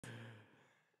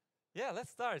Yeah,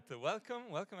 let's start.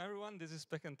 Welcome everyone. This is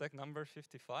Speck&Tech number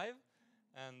 55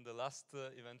 and the last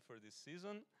event for this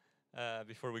season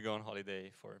before we go on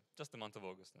holiday for just the month of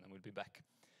August and then we'll be back.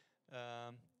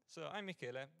 So I'm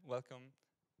Michele, welcome.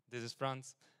 This is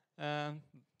Franz.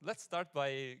 Let's start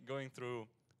by going through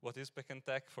what is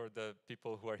Speck&Tech for the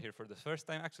people who are here for the first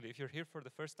time. Actually, if you're here for the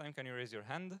first time, can you raise your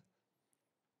hand?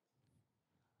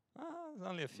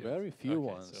 Only a few. Very few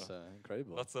Okay, ones. so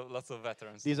Incredible. lots of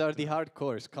veterans. These are the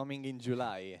hardcores coming in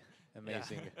July.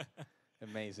 Amazing. Yeah.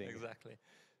 Amazing. Exactly.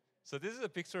 So this is a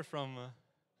picture from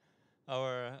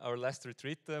our last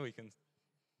retreat. We can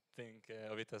think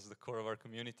of it as the core of our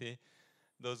community,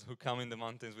 those who come in the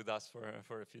mountains with us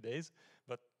for a few days.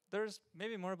 But there's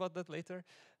maybe more about that later.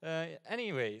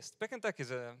 Anyway, Speck&Tech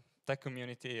is a tech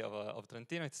community of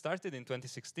Trentino. It started in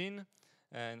 2016.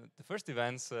 And the first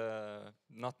events,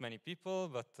 not many people,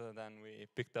 but then we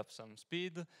picked up some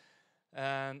speed.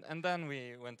 And then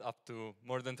we went up to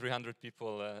more than 300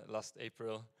 people last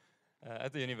April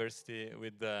at the university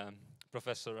with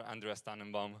Professor Andreas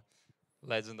Tannenbaum,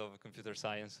 legend of computer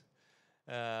science.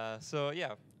 So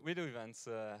yeah, we do events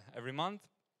every month,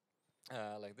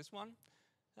 like this one.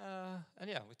 And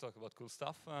yeah, we talk about cool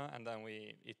stuff, and then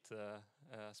we eat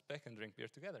Speck and drink beer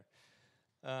together.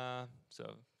 So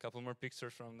a couple more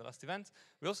pictures from the last event.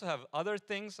 We also have other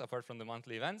things apart from the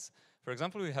monthly events. For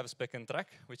example, we have Speck&Trek,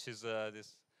 which is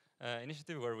this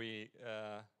initiative where we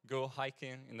go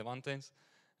hiking in the mountains.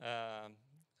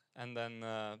 And then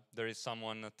there is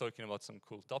someone talking about some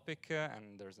cool topic,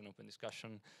 and there's an open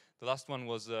discussion. The last one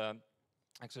was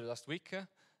actually last week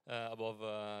above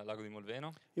Lago di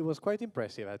Molveno. It was quite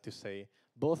impressive, I have to say.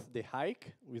 Both the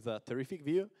hike with a terrific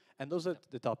view, and also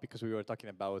the topic, because we were talking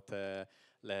about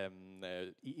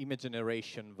image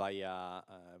generation via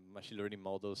machine learning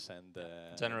models and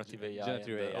generative AI,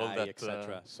 generative all that,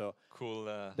 etc. So cool.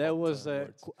 There was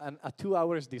a 2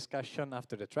 hours discussion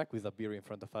after the track with a beer in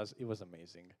front of us. It was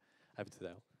amazing, I have to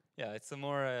tell. Yeah, it's a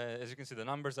more, as you can see, the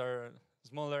numbers are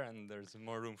smaller and there's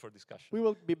more room for discussion. We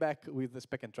will be back with the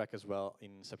Speck&Trek as well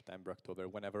in September, October,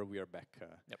 whenever we are back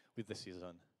with the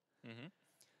season. Mm-hmm.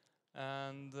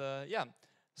 And yeah,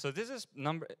 so this is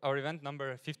our event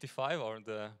number 55, or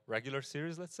the regular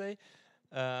series, let's say.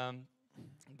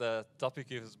 The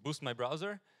topic is Boost My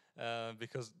Browser,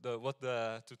 because what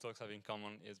the two talks have in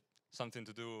common is something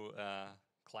to do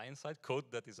client-side code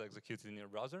that is executed in your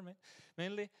browser,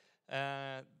 mainly.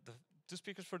 The two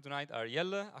speakers for tonight are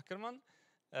JELLE AKKERMAN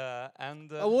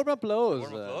and... a warm applause.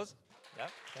 Warm applause. Yeah,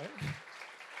 sorry.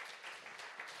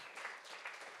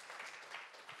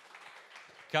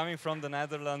 Coming from the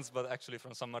Netherlands, but actually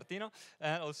from San Martino.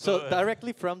 And also so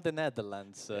directly from the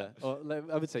Netherlands. Or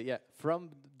I would say, yeah, from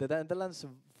the Netherlands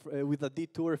with a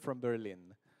detour from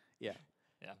Berlin. Yeah.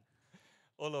 Yeah,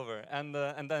 all over. And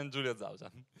then GIULIO ZAUSA.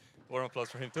 Warm applause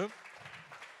for him too.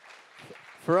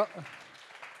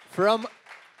 From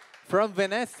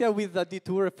Venezia with a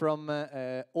detour from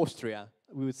Austria,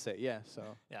 we would say, yeah.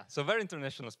 So yeah, so very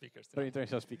international speakers tonight. Very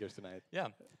international speakers tonight. Yeah,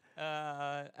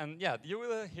 and yeah, you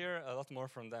will hear a lot more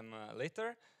from them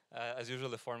later. As usual,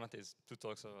 the format is 2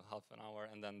 talks of half an hour,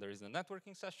 and then there is a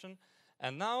networking session.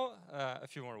 And now, a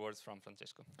few more words from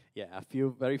Francesco. Yeah,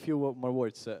 very few more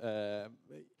words.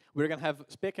 We're gonna have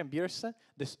Speck and beers,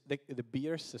 the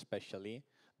beers especially,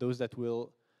 those that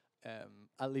will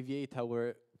alleviate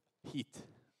our heat,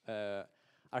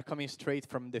 are coming straight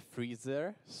from the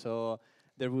freezer, so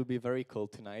there will be very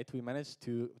cold tonight. We managed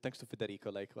to, thanks to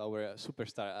Federico, like our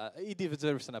superstar, he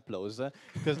deserves an applause,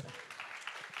 because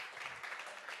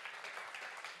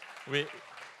we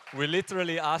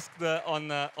literally asked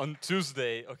on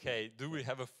Tuesday, okay, do we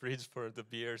have a fridge for the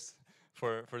beers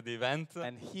for the event?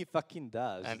 And he fucking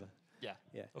does. And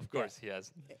yeah, of course he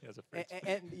has a fridge.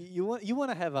 And you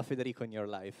want to have a Federico in your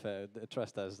life,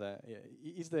 trust us.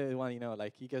 He's the one,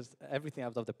 like, he gets everything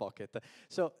out of the pocket.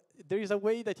 So there is a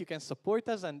way that you can support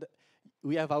us, and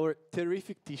we have our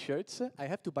terrific T-shirts. I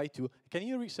have to buy 2. Can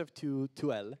you reserve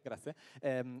 2L? Grazie.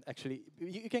 Actually,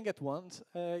 you can get 1,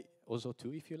 also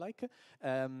 2 if you like.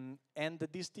 And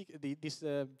these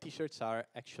T-shirts are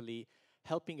actually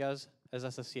helping us as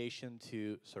association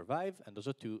to survive and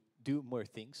also to do more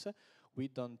things. We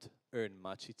don't earn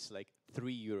much. It's like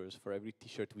 €3 for every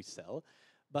T-shirt we sell,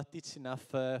 but it's enough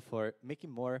for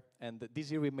making more. And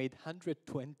this year we made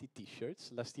 120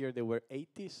 T-shirts. Last year there were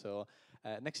 80, so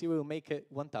next year we will make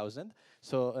 1,000.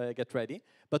 So get ready.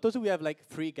 But also we have like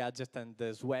free gadgets and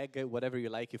swag, whatever you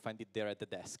like, you find it there at the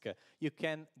desk. You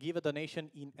can give a donation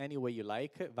in any way you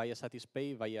like, via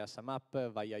Satispay, via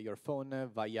SumUp, via your phone,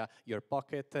 via your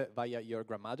pocket, via your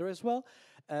grandmother as well.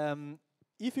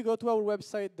 If you go to our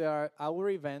website, there are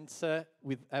our events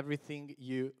with everything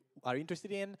you are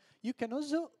interested in. You can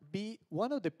also be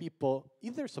one of the people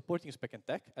either supporting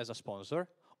Speck&Tech as a sponsor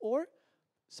or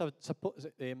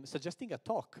suggesting a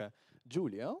talk.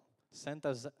 Giulio sent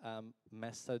us a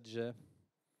message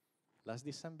last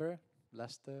December,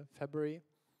 last February.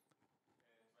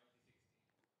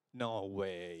 No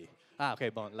way. Ah, okay,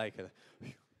 bon, like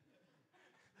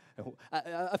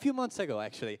a few months ago,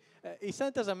 actually. He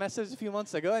sent us a message a few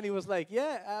months ago, and he was like,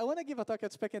 yeah, I want to give a talk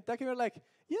at Speck&Tech. And we were like,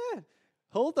 yeah,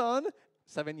 hold on.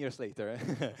 7 years later.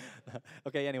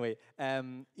 Okay, anyway,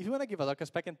 if you want to give a talk at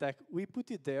Speck&Tech, we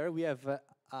put it there. We have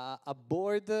a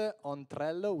board on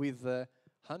Trello with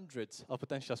hundreds of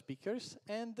potential speakers,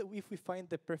 and if we find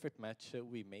the perfect match,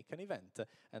 we make an event,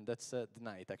 and that's the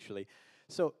night, actually.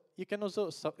 So you can also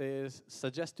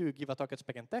suggest to give a talk at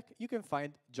Speck&Tech. You can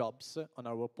find jobs on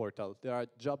our portal. There are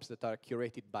jobs that are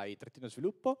curated by Trattino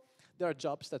Sviluppo. There are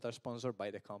jobs that are sponsored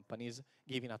by the companies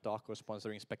giving a talk or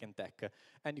sponsoring Speck&Tech,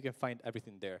 and you can find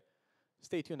everything there.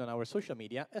 Stay tuned on our social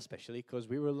media, especially because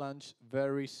we will launch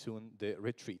very soon the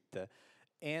retreat.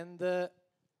 And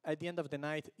at the end of the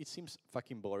night, it seems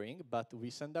fucking boring, but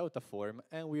we send out a form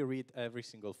and we read every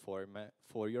single form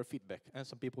for your feedback. And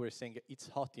some people were saying it's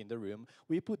hot in the room.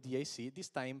 We put the AC this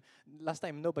time. Last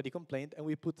time nobody complained, and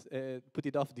we put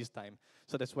it off this time.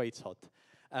 So that's why it's hot.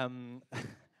 I'm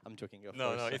joking, of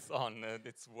course. No, it's on.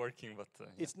 It's working, but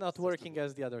it's not working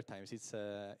as the other times. It's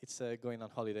going on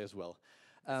holiday as well.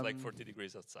 It's like 40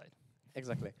 degrees outside.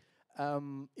 Exactly.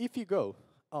 If you go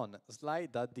on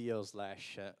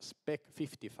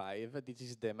slide.io/spec55. This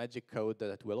is the magic code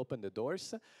that will open the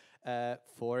doors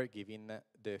for giving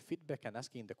the feedback and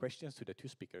asking the questions to the two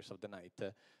speakers of the night.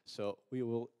 So we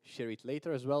will share it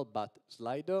later as well, but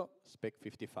Slido,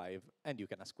 spec55, and you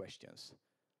can ask questions.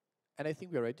 And I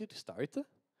think we're ready to start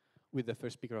with the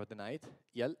first speaker of the night,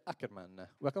 JELLE AKKERMAN.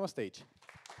 Welcome on stage.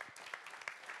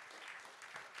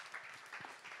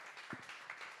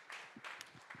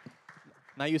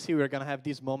 Now you see we're going to have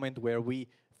this moment where we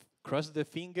cross the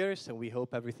fingers and we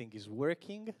hope everything is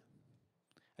working.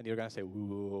 And you're going to say,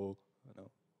 whoa,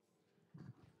 no.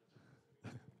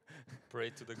 Pray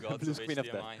to the gods of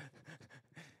HDMI.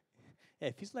 Yeah,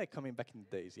 it feels like coming back in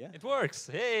the days, yeah? It works,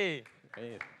 hey!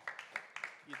 Hey.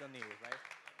 You don't need it, right?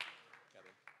 Got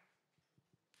it.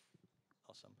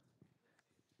 Awesome.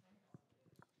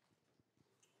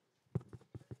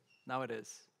 Now it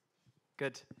is.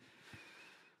 Good.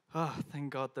 Oh,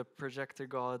 thank God the projector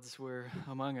gods were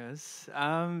among us.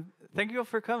 Thank you all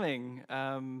for coming.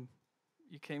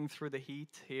 You came through the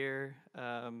heat here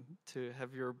to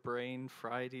have your brain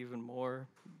fried even more.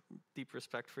 Deep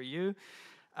respect for you.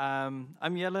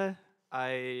 I'm Jelle.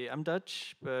 I'm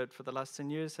Dutch, but for the last 10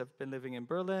 years I've been living in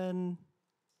Berlin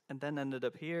and then ended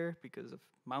up here because of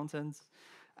mountains.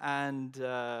 And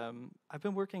I've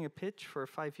been working at Pitch for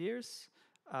 5 years.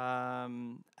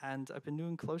 And I've been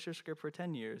doing Clojurescript for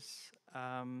 10 years.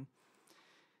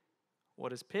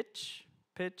 What is Pitch?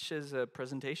 Pitch is a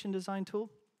presentation design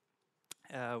tool.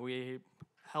 We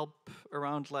help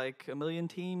around like 1 million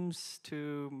teams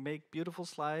to make beautiful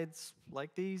slides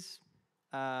like these.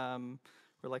 We're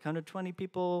like 120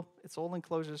 people. It's all in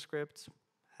Clojurescript,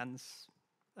 hence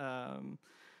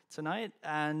tonight.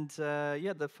 And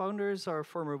yeah, the founders are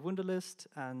former Wunderlist,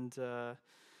 and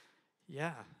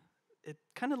yeah. It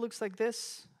kind of looks like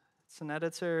this. It's an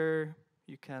editor.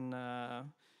 You can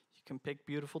pick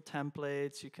beautiful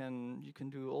templates. You can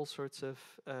do all sorts of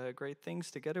great things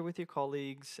together with your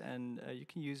colleagues, and you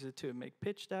can use it to make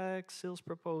pitch decks, sales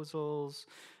proposals,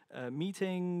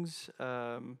 meetings,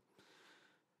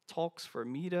 talks for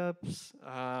meetups.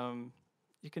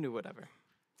 You can do whatever.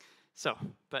 So,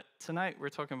 but tonight we're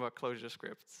talking about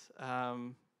Clojurescript.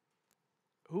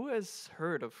 Who has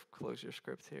heard of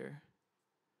Clojurescript here?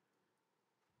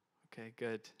 Okay,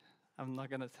 good. I'm not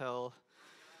gonna tell.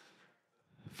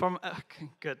 Okay,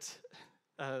 good.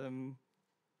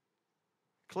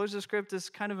 Clojurescript is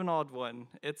kind of an odd one.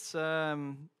 It's a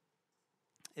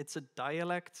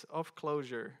dialect of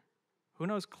Clojure. Who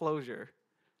knows Clojure?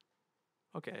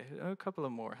 Okay, a couple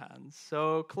of more hands.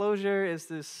 So Clojure is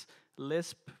this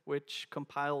Lisp which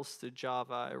compiles to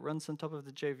Java. It runs on top of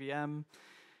the JVM.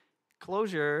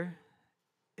 Clojure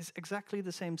is exactly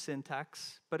the same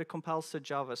syntax, but it compiles to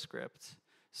JavaScript.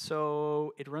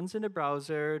 So it runs in the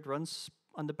browser, it runs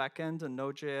on the backend on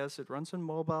Node.js, it runs on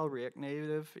mobile, React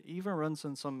Native, it even runs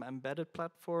on some embedded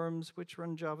platforms which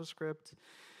run JavaScript.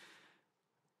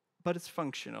 But it's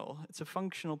functional. It's a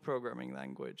functional programming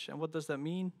language. And what does that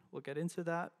mean? We'll get into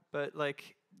that. But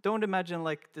like, don't imagine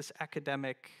like this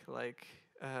academic like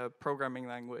programming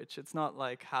language. It's not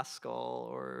like Haskell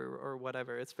or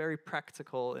whatever. It's very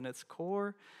practical in its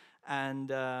core, and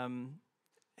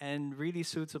and really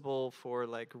suitable for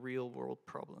like real world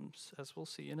problems, as we'll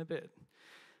see in a bit.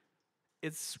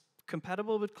 It's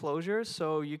compatible with Clojure,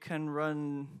 so you can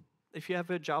run, if you have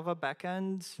a Java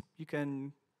backend, you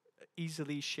can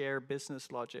easily share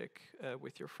business logic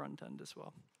with your front end as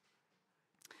well.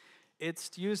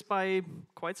 It's used by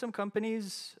quite some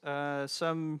companies.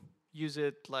 Some use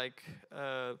it like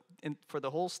for the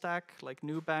whole stack, like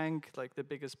Nubank, like the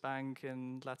biggest bank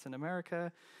in Latin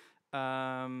America.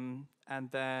 And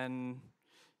then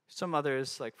some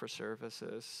others like for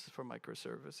services, for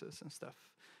microservices and stuff.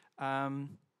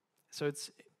 So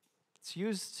it's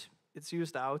used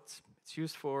out. It's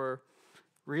used for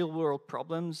real world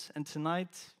problems. And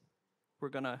tonight we're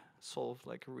gonna solve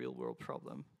like a real world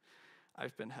problem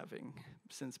I've been having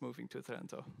since moving to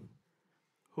Trento.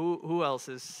 Who else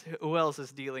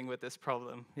is dealing with this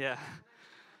problem? Yeah.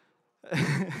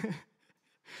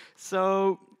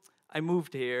 So I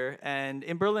moved here, and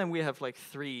in Berlin we have like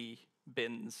 3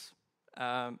 bins.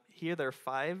 Here there are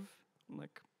 5. I'm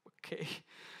like, okay.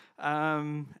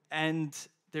 And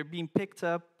they're being picked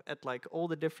up at like all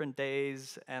the different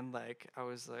days, and like I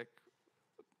was like,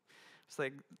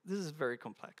 this is very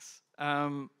complex.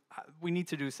 We need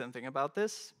to do something about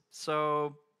this.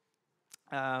 So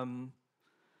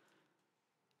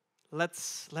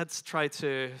let's try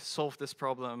to solve this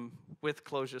problem with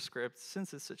Clojurescript,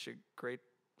 since it's such a great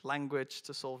language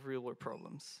to solve real-world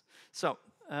problems. So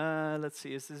let's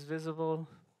see, is this visible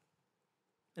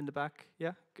in the back?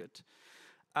 Yeah, good.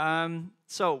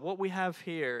 So what we have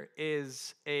here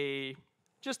is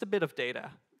just a bit of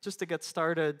data. Just to get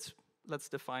started, let's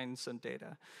define some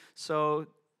data. So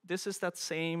this is that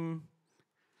same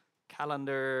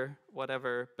calendar,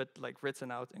 whatever, but like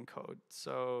written out in code.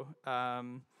 So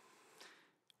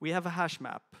we have a hash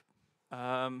map.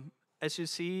 As you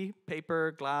see,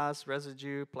 paper, glass,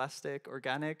 residue, plastic,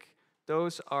 organic,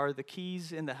 those are the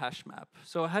keys in the hash map.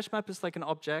 So a hash map is like an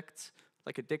object,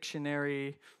 like a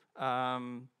dictionary,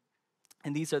 and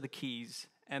these are the keys.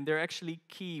 And they're actually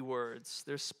keywords.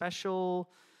 They're special,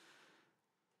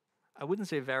 I wouldn't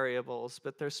say variables,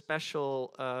 but they're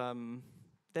special,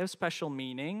 they have special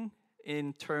meaning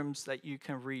in terms that you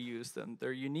can reuse them.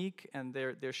 They're unique and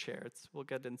they're shared. We'll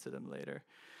get into them later.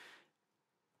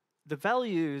 The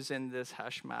values in this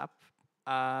hash map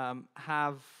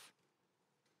have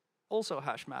also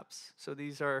hash maps. So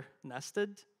these are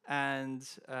nested, and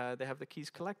they have the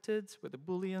keys collected with a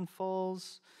Boolean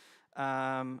false,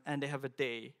 and they have a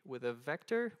day with a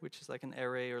vector, which is like an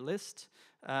array or list,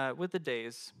 with the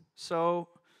days. So,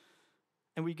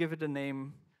 and we give it a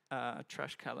name,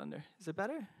 trash calendar. Is it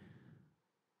better?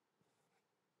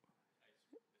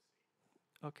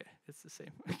 Okay, it's the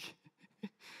same.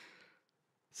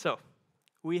 So,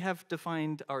 we have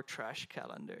defined our trash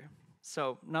calendar.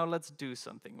 So, now let's do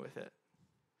something with it.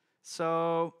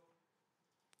 So,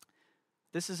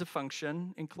 this is a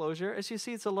function in Clojure. As you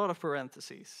see, it's a lot of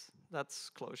parentheses.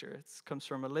 That's Clojure. It comes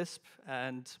from a Lisp,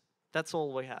 and that's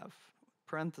all we have.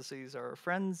 Parentheses are our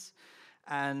friends.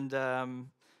 And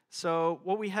so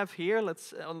what we have here,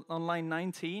 on line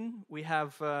 19, we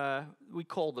have, we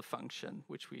call the function,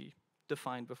 which we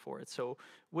defined before it. So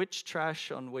which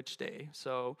trash on which day.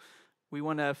 So we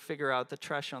want to figure out the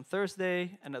trash on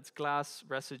Thursday, and that's glass,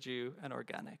 residue, and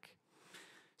organic.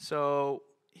 So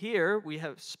here we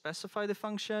have specified the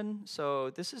function. So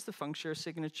this is the function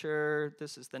signature.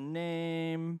 This is the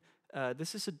name.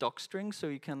 This is a doc string, so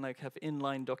you can like have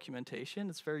inline documentation.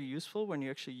 It's very useful when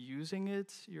you're actually using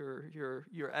it.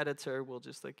 Your editor will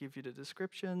just like give you the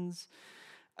descriptions.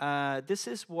 This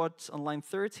is what on line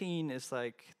 13 is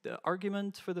like the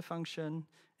argument for the function,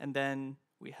 and then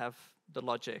we have the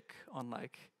logic on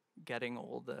like getting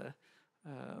all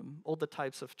the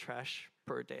types of trash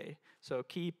per day. So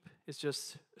keep is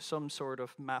just some sort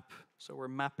of map. So we're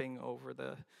mapping over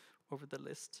the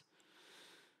list.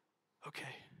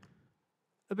 Okay.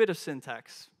 A bit of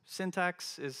syntax.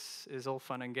 Syntax is all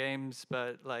fun and games,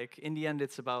 but like in the end,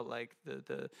 it's about like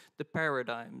the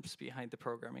paradigms behind the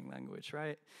programming language,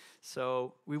 right?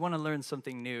 So we want to learn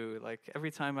something new. Like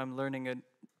every time I'm learning a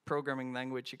programming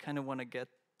language, you kind of want to get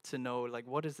to know like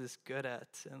what is this good at,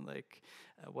 and like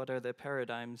what are the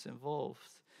paradigms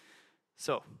involved.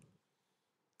 So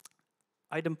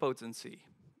idempotency.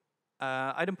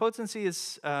 Idempotency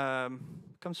is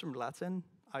comes from Latin.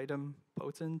 Idem,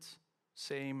 potent.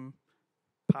 Same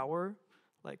power,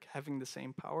 like having the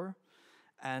same power,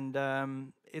 and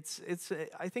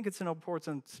I think it's an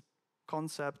important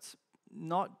concept,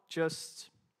 not just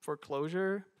for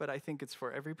Clojure, but I think it's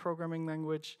for every programming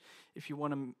language if you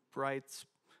want to write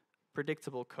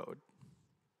predictable code.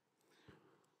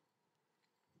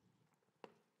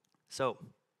 So, a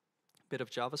bit of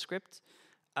JavaScript.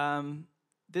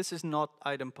 This is not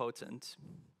idempotent.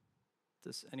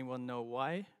 Does anyone know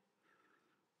why?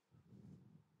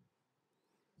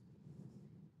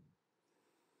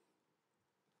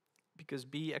 Because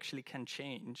B actually can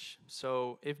change.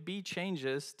 So if B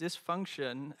changes, this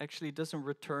function actually doesn't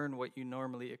return what you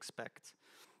normally expect.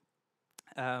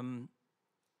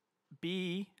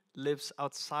 B lives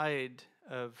outside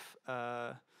of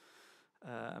the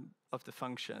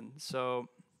function. So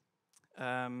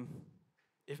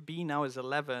if B now is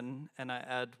 11 and I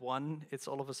add 1, it's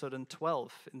all of a sudden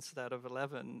 12 instead of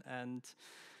 11, and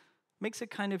makes it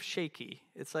kind of shaky.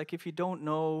 It's like if you don't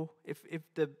know, if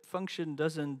the function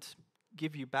doesn't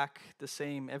give you back the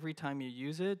same every time you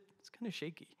use it, it's kind of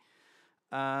shaky.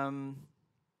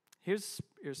 Here's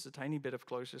a tiny bit of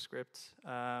Clojurescript.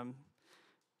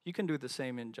 You can do the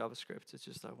same in JavaScript. It's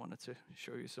just I wanted to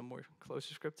show you some more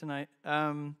Clojurescript tonight.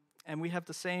 And we have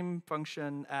the same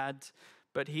function add,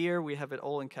 but here we have it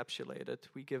all encapsulated.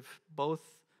 We give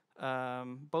both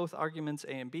arguments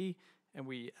A and B, and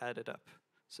we add it up.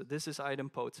 So this is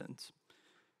idempotent.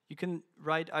 You can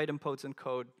write idempotent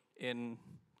code in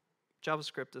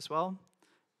JavaScript as well,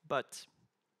 but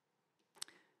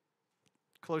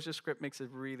Clojurescript makes it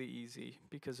really easy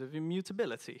because of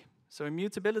immutability. So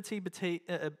immutability,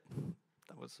 that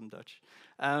was some Dutch,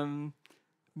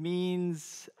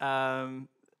 means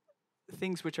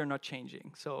things which are not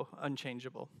changing, so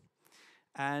unchangeable.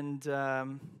 And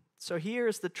so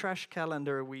here's the trash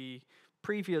calendar we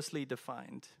previously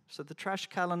defined. So the trash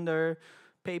calendar,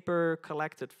 paper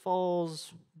collected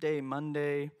falls, day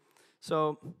Monday.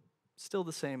 So still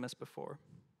the same as before.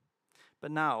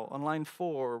 But now, on line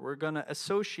 4, we're going to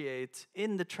associate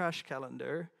in the trash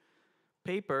calendar,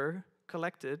 paper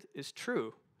collected is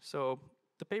true. So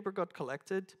the paper got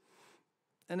collected.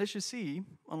 And as you see,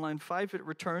 on line 5, it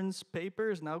returns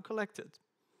paper is now collected.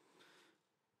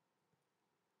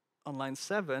 On line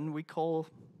 7, we call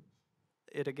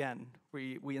it again.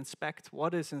 We inspect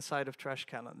what is inside of trash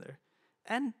calendar.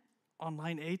 And on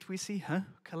line 8, we see,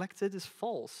 collected is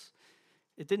false.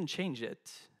 It didn't change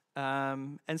it.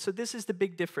 And so this is the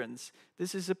big difference.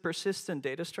 This is a persistent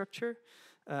data structure.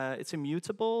 It's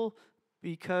immutable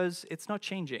because it's not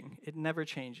changing. It never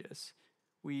changes.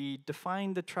 We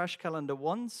define the trash calendar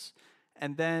once,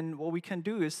 and then what we can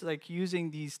do is like using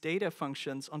these data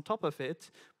functions on top of it,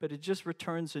 but it just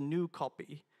returns a new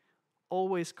copy.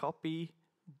 Always copy,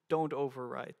 don't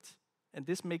overwrite. And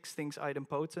this makes things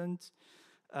idempotent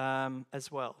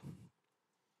as well.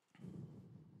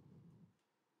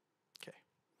 Okay.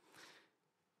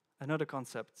 Another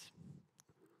concept.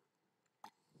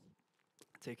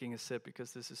 Taking a sip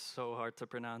because this is so hard to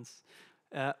pronounce.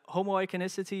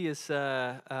 Homoiconicity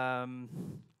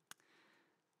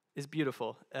is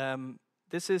beautiful.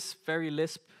 This is very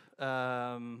Lisp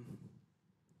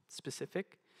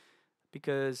specific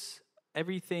because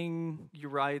everything you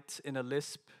write in a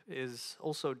Lisp is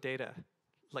also data.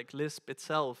 Like Lisp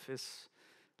itself is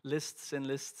lists and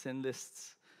lists and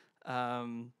lists.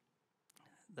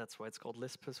 That's why it's called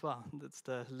Lisp as well. That's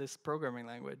the Lisp programming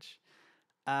language.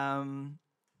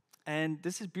 And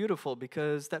this is beautiful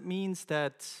because that means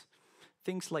that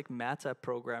things like meta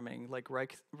programming, like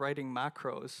writing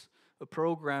macros, a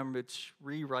program which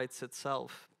rewrites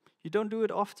itself. You don't do it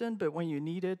often, but when you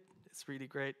need it, it's really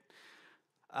great.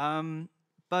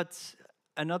 But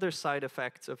another side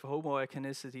effect of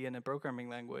homoiconicity in a programming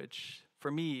language,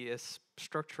 for me, is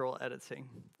structural editing.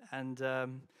 And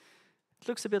it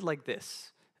looks a bit like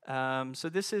this. So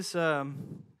this is a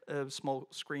small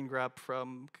screen grab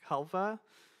from Calva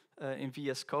in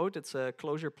VS Code. It's a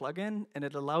Clojure plugin, and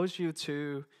it allows you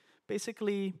to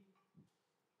basically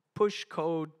push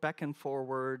code back and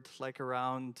forward, like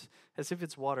around, as if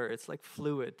it's water. It's like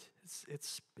fluid.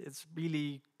 It's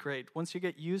really great. Once you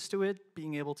get used to it,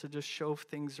 being able to just shove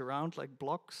things around like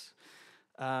blocks,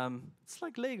 it's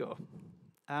like Lego.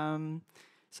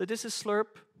 So this is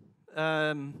Slurp.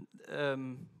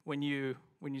 When you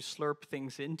slurp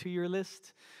things into your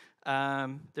list.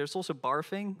 There's also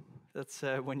barfing. That's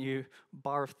when you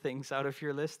barf things out of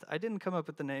your list. I didn't come up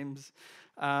with the names.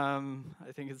 I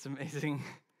think it's amazing.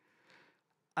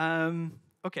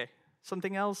 Okay,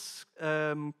 something else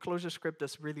Clojurescript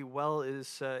does really well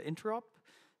is interop.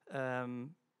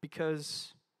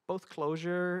 Because both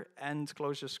Clojure and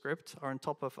Clojurescript are on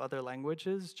top of other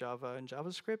languages, Java and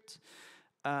JavaScript.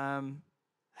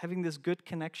 Having this good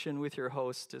connection with your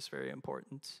host is very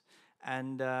important.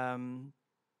 And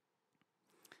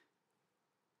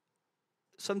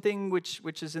something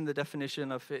which is in the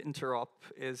definition of interop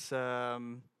is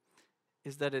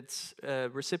is that it's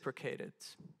reciprocated,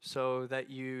 so that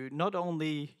you not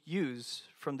only use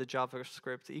from the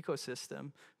JavaScript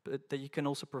ecosystem, but that you can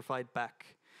also provide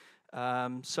back.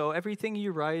 So everything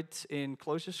you write in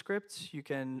Clojurescript, you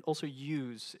can also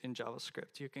use in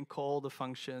JavaScript. You can call the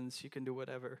functions, you can do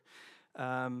whatever.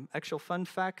 Actual fun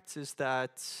fact is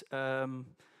that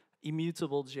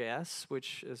immutable JS,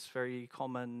 which is very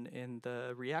common in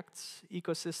the React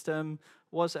ecosystem,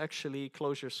 was actually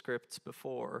Clojurescript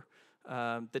before.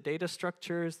 The data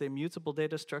structures, the immutable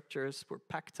data structures, were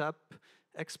packed up,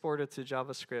 exported to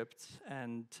JavaScript,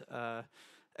 and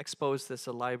exposed as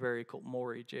a library called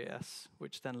Mori.js,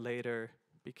 which then later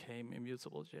became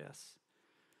immutable JS.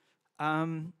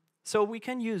 So we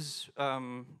can use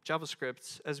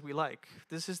JavaScript as we like.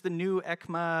 This is the new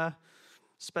ECMA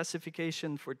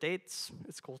specification for dates.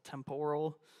 It's called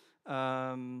temporal.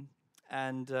 So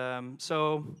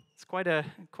it's quite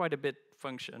a bit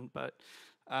function, but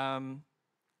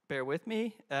bear with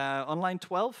me. On line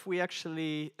 12, we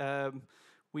actually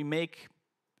we make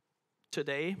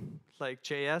today like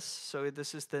JS. So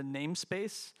this is the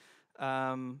namespace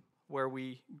where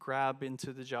we grab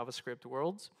into the JavaScript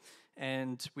world,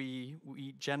 and we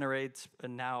generate a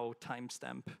now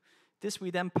timestamp. This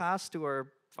we then pass to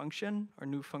our function, our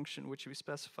new function, which we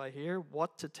specify here,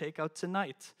 what to take out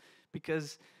tonight.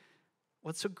 Because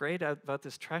what's so great about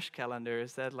this trash calendar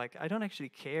is that like I don't actually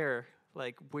care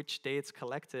like which day it's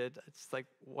collected. It's like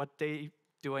what day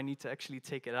do I need to actually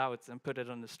take it out and put it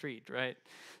on the street, right?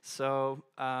 So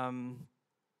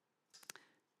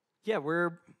yeah,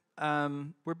 we're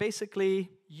basically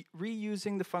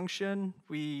reusing the function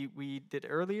we did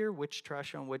earlier, which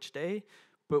trash on which day,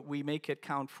 but we make it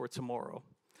count for tomorrow.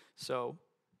 So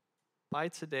by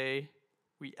today,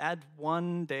 we add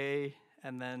one day,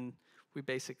 and then we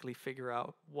basically figure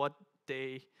out what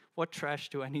trash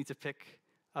do I need to pick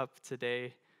up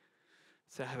today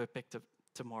to have it picked up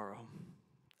tomorrow.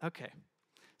 Okay,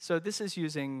 so this is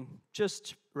using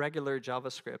just regular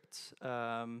JavaScript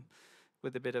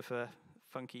with a bit of a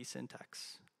funky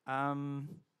syntax.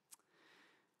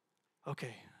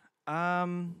 Okay,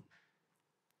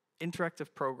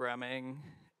 interactive programming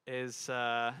is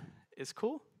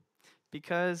cool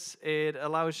because it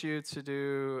allows you to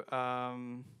do.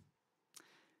 I'm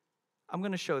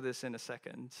going to show this in a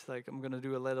second. Like I'm going to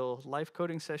do a little live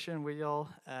coding session with y'all,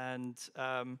 and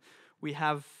we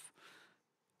have.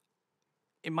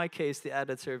 In my case, the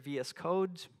editor VS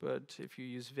Code, but if you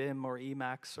use Vim or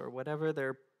Emacs or whatever, there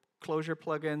are Clojure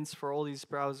plugins for all these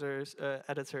browsers,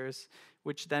 editors,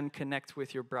 which then connect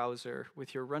with your browser,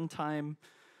 with your runtime,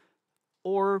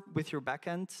 or with your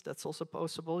backend. That's also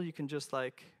possible. You can just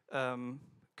like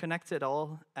connect it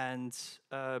all and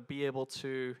be able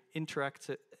to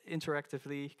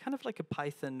interactively, kind of like a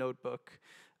Python notebook,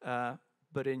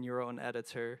 but in your own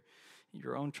editor,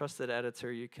 your own trusted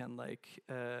editor. You can like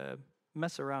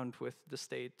mess around with the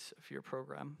state of your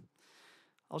program.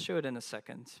 I'll show it in a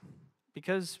second,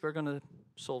 because we're going to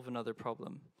solve another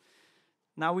problem.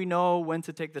 Now we know when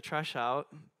to take the trash out.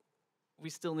 We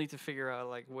still need to figure out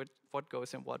like what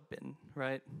goes in what bin,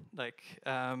 right? Like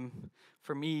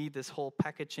for me, this whole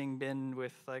packaging bin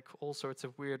with like all sorts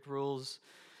of weird rules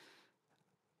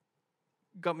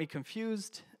got me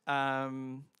confused.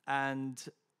 And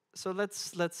so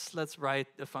let's write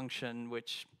a function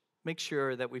which make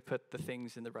sure that we put the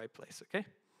things in the right place, okay?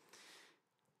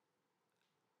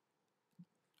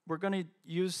 We're going to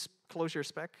use Clojure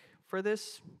Speck for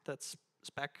this. That's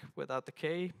Speck without the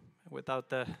K,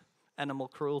 without the animal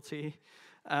cruelty.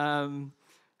 So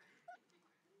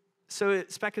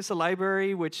Speck is a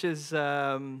library which is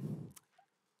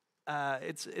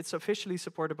it's officially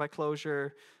supported by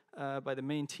Clojure, by the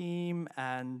main team,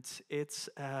 and it's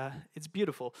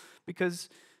beautiful because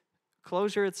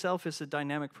Clojure itself is a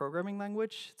dynamic programming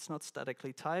language. It's not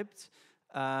statically typed,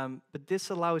 but this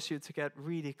allows you to get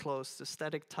really close to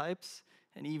static types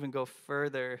and even go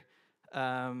further,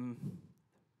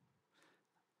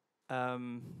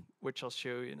 which I'll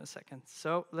show you in a second.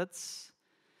 So let's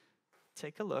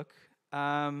take a look.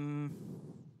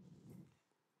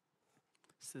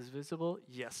 Is this visible?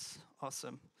 Yes,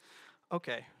 awesome.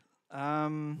 Okay,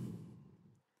 I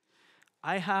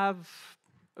have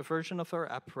a version of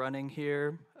our app running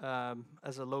here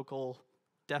as a local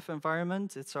dev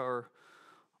environment. It's our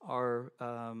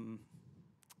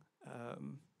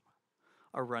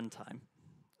runtime.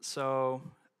 So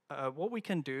what we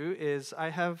can do is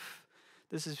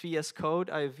this is VS Code.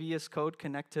 I have VS Code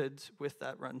connected with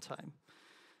that runtime.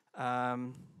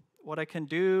 What I can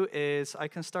do is I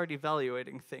can start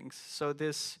evaluating things. So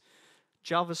this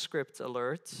JavaScript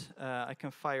alert I can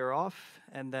fire off,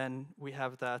 and then we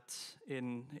have that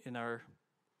in our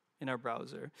in our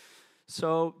browser.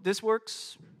 So this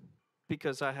works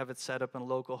because I have it set up on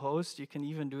localhost. You can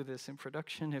even do this in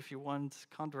production if you want.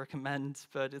 Can't recommend,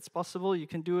 but it's possible. You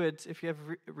can do it if you have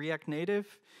React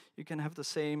Native. You can have the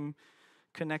same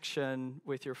connection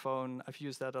with your phone. I've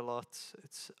used that a lot.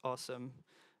 It's awesome.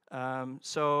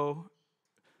 So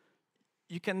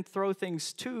you can throw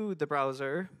things to the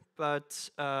browser, but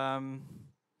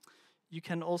you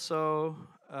can also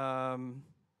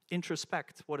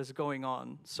introspect what is going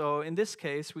on. So in this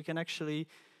case, we can actually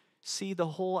see the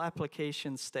whole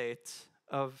application state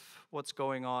of what's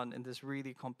going on in this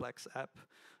really complex app.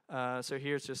 So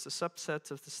here's just a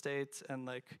subset of the state, and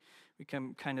like we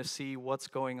can kind of see what's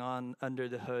going on under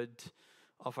the hood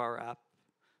of our app.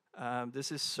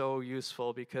 This is so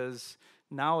useful because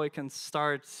now I can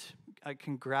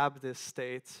grab this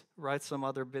state, write some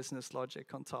other business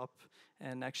logic on top,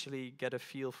 and actually get a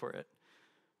feel for it.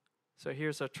 So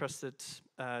here's our trusted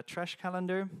trash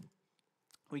calendar.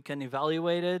 We can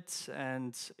evaluate it,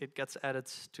 and it gets added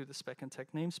to the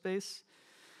Speck&Tech namespace.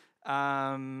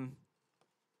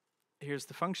 Here's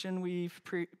the function we've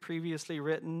previously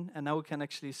written, and now we can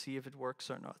actually see if it works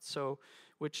or not. So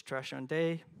which trash on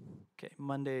day? Okay,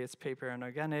 Monday it's paper and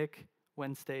organic.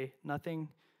 Wednesday, nothing.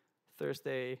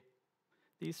 Thursday,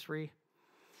 these three.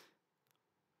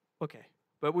 Okay,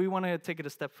 but we want to take it a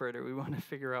step further. We want to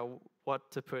figure out what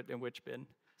to put in which bin.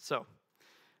 So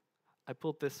I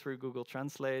pulled this through Google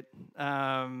Translate,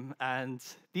 and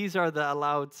these are the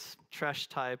allowed trash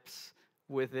types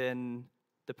within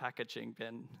the packaging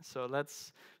bin. So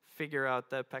let's figure out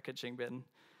the packaging bin.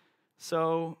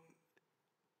 So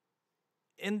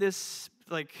in this,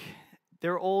 like,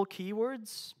 they're all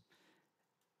keywords,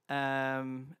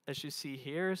 as you see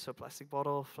here. So plastic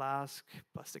bottle, flask,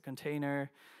 plastic container,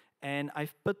 and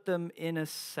I've put them in a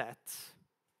set.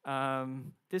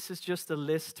 This is just a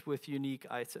list with unique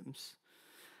items.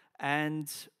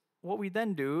 And what we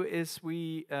then do is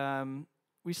we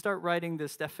start writing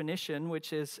this definition,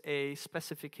 which is a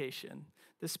specification.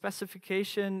 The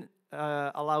specification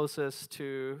allows us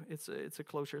to, it's a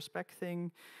Clojurescript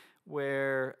thing,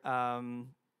 where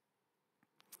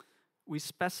we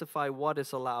specify what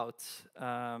is allowed.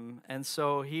 And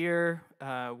so here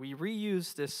we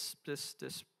reuse this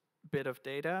bit of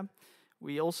data.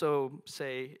 We also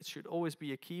say it should always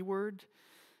be a keyword.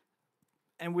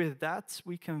 And with that,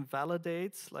 we can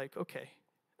validate, like, okay,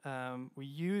 we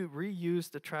reuse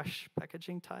the trash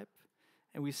packaging type,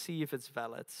 and we see if it's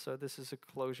valid. So this is a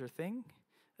Clojurescript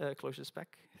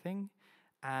thing.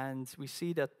 And we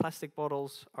see that plastic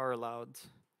bottles are allowed.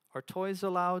 Are toys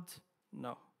allowed?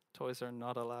 No, toys are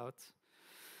not allowed.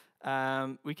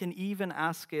 We can even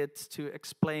ask it to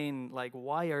explain, like,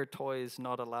 why are toys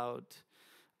not allowed?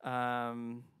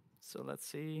 So let's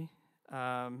see.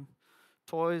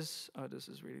 Toys, oh, this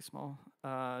is really small.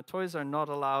 Toys are not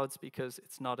allowed because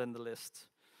it's not in the list.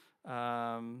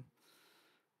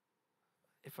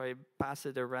 If I pass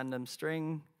it a random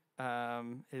string,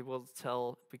 it will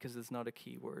tell because it's not a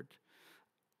keyword.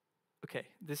 Okay,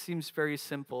 this seems very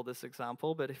simple, this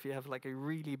example, but if you have like a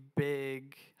really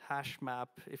big hash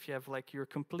map, if you have like your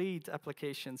complete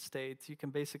application state, you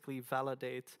can basically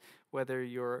validate whether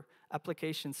your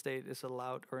application state is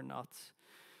allowed or not.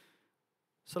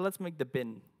 So let's make the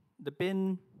bin. The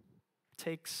bin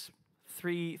takes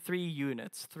three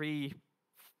units, 3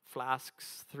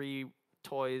 flasks, 3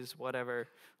 toys, whatever.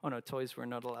 Oh no, toys were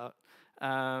not allowed.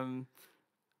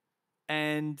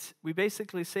 And we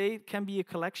basically say it can be a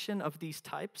collection of these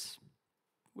types,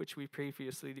 which we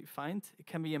previously defined. It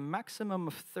can be a maximum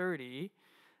of 30,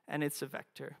 and it's a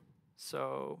vector.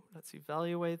 So let's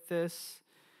evaluate this.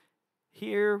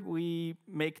 Here we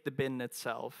make the bin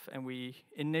itself, and we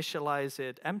initialize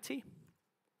it empty.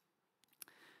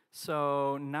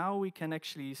 So now we can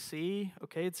actually see,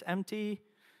 okay, it's empty.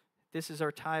 This is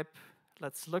our type.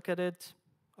 Let's look at it.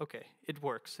 Okay, it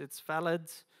works. It's valid.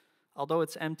 Although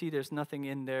it's empty, there's nothing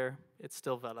in there. It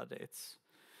still validates.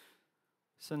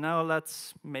 So now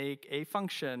let's make a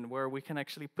function where we can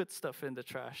actually put stuff in the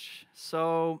trash.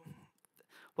 So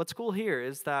what's cool here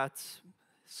is that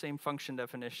same function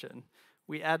definition.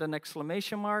 We add an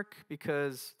exclamation mark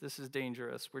because this is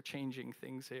dangerous. We're changing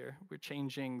things here. We're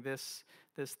changing this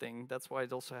thing. That's why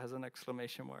it also has an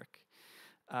exclamation mark.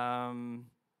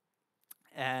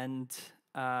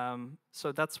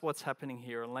 So that's what's happening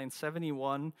here. On line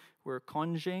 71, we're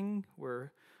conjugating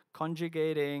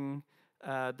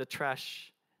the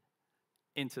trash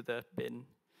into the bin.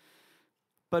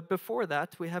 But before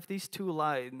that, we have these 2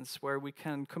 lines where we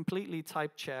can completely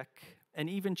type check and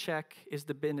even check is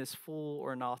the bin is full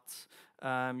or not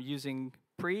using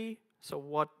pre, so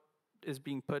what is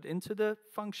being put into the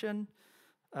function,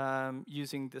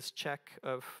 using this check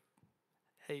of,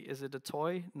 hey, is it a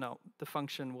toy? No, the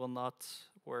function will not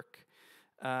work.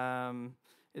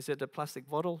 Is it a plastic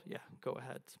bottle? Yeah, go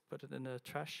ahead, put it in the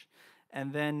trash.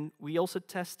 And then we also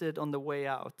tested on the way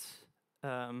out.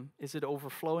 Is it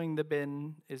overflowing the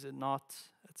bin? Is it not?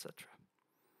 Etc.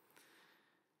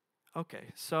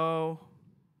 Okay, so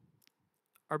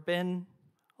our bin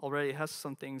already has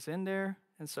some things in there,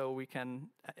 and so we can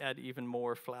add even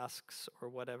more flasks or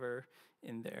whatever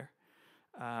in there.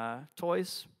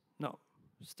 Toys? No,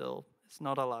 still, it's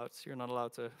not allowed. You're not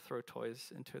allowed to throw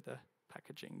toys into the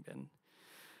packaging bin.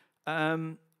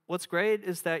 What's great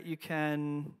is that you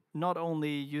can not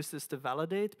only use this to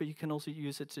validate, but you can also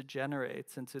use it to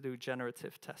generate and to do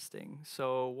generative testing.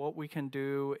 So what we can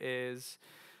do is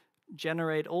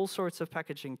generate all sorts of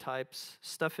packaging types,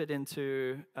 stuff it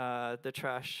into the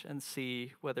trash, and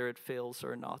see whether it fails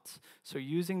or not. So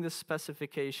using this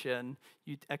specification,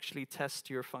 you actually test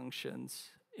your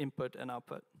functions, input and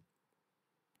output.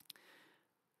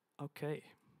 Okay.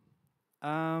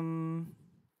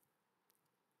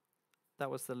 That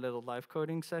was the little live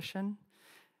coding session.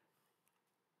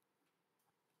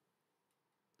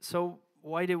 So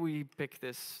why did we pick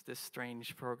this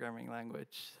strange programming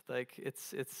language? Like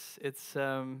it's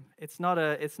not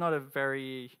a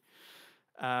very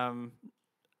common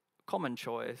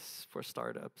choice for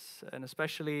startups, and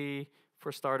especially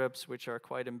for startups which are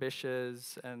quite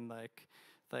ambitious and like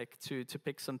to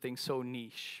pick something so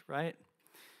niche, right?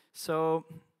 So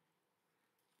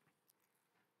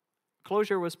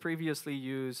Clojure was previously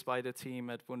used by the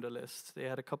team at Wunderlist. They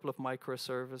had a couple of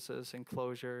microservices in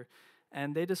Clojure,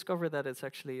 and they discovered that it's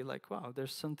actually like, wow,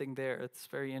 there's something there. It's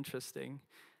very interesting.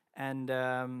 And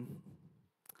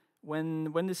when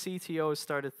the CTO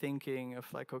started thinking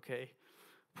of like, okay,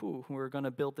 we're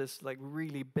gonna build this like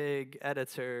really big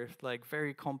editor, like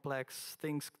very complex,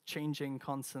 things changing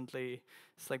constantly.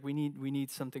 It's like we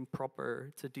need something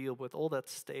proper to deal with all that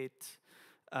state.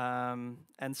 And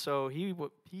so he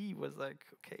was like,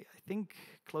 okay, I think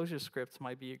Clojurescript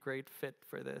might be a great fit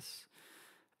for this.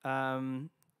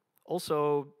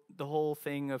 Also, the whole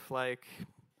thing of like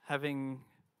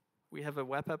we have a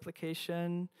web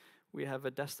application, we have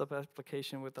a desktop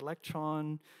application with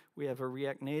Electron, we have a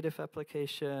React Native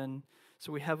application.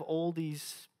 So we have all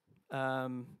these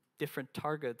different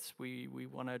targets we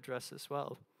want to address as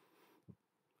well.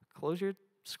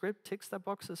 Clojurescript ticks that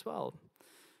box as well.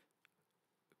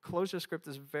 Clojurescript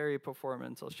is very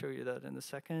performant. I'll show you that in a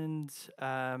second.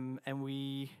 And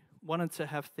we wanted to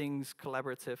have things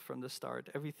collaborative from the start.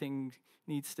 Everything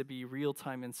needs to be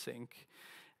real-time in sync.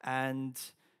 And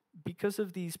because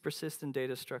of these persistent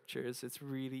data structures, it's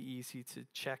really easy to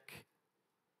check,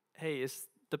 hey, is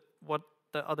what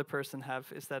the other person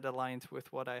have, is that aligned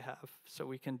with what I have? So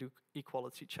we can do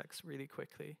equality checks really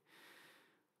quickly.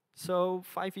 So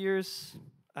 5 years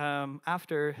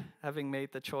after having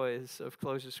made the choice of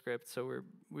Clojurescript, so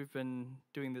we've been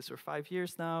doing this for 5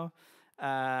 years now.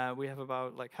 We have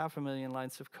about like 500,000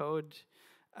 lines of code,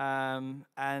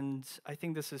 and I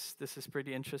think this is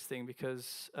pretty interesting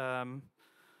because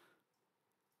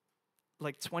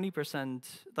like 20%,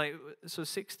 so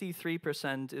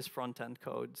 63% is front-end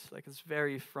code. Like it's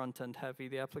very front-end heavy,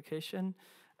 the application,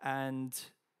 and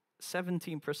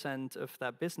 17% of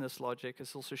that business logic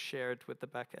is also shared with the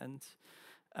backend.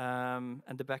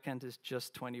 And the backend is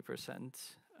just 20%.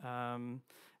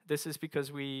 This is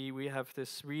because we have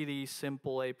this really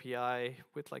simple API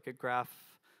with like a graph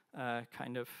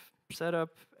kind of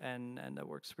setup, and that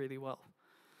works really well.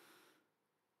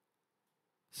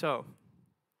 So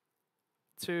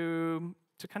to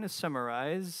kind of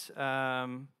summarize,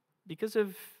 because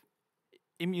of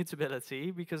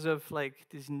immutability, because of like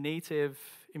these native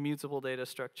immutable data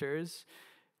structures,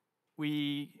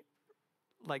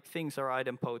 things are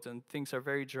idempotent, things are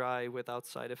very dry without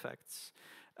side effects.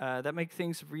 That make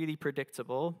things really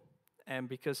predictable, and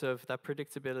because of that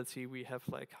predictability, we have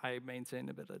like high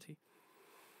maintainability.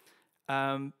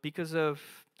 Because of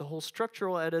the whole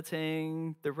structural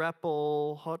editing, the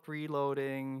REPL, hot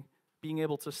reloading, being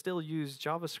able to still use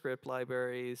JavaScript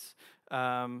libraries,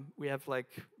 we have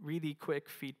like really quick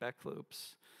feedback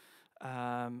loops,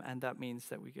 and that means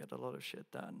that we get a lot of shit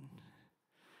done.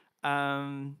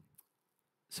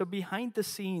 So behind the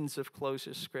scenes of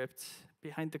Clojurescript,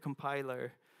 behind the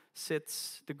compiler,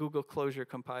 sits the Google Clojure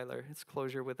compiler. It's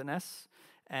Clojure with an S,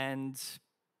 and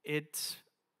it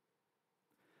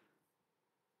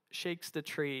shakes the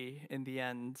tree in the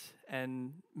end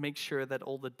and makes sure that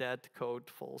all the dead code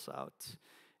falls out,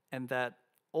 and that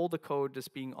all the code is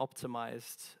being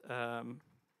optimized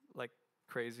like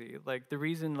crazy. Like the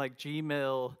reason like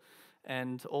Gmail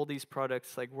And all these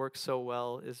products like work so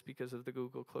well is because of the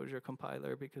Google Clojure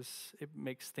compiler, because it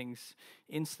makes things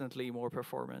instantly more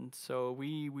performant. So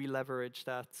we leverage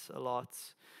that a lot,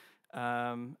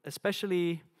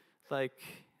 especially like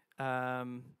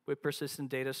with persistent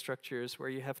data structures where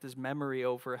you have this memory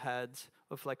overhead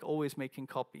of like always making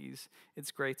copies.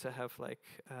 It's great to have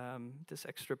like this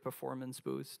extra performance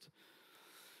boost.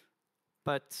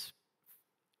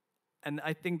 And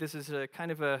I think this is a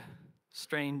kind of a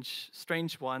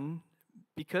strange one,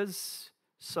 because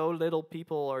so little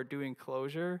people are doing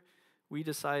Clojure. We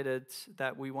decided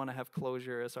that we want to have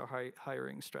Clojure as our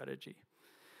hiring strategy,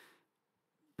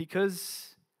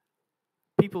 because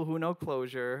people who know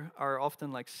Clojure are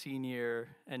often like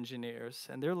senior engineers,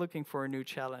 and they're looking for a new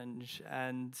challenge.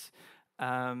 And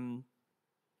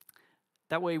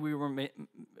that way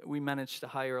we managed to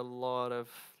hire a lot of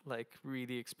like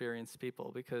really experienced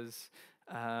people, because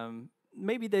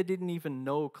maybe they didn't even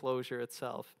know Clojure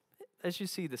itself. As you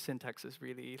see, the syntax is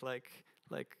really like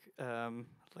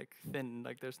thin.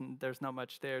 Like there's not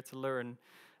much there to learn.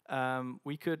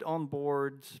 We could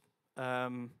onboard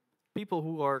people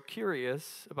who are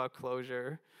curious about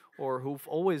Clojure, or who've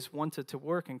always wanted to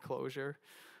work in Clojure,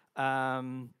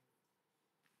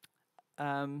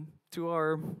 to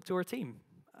our team.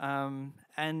 And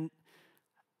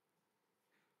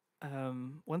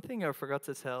one thing I forgot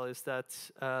to tell is that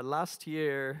last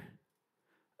year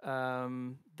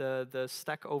the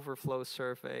Stack Overflow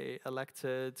survey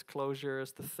elected Clojure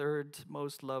as the 3rd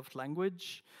most loved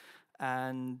language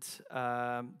and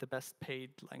the best paid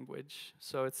language.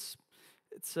 So it's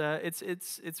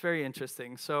very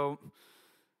interesting. So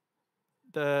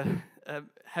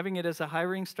having it as a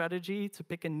hiring strategy to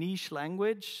pick a niche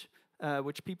language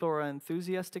which people are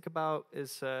enthusiastic about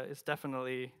is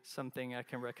definitely something I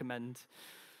can recommend.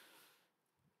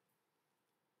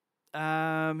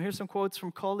 Here's some quotes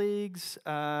from colleagues.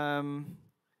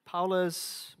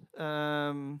 Paula's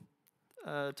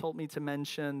told me to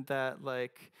mention that,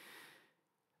 like,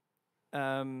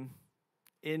 in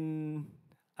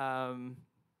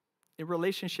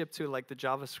relationship to like the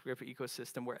JavaScript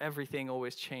ecosystem, where everything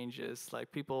always changes,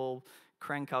 like people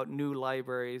crank out new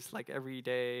libraries like every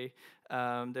day.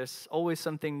 There's always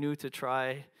something new to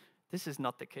try. This is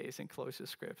not the case in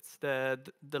Clojurescript.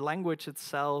 The language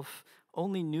itself,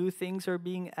 only new things are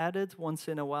being added once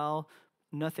in a while.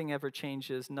 Nothing ever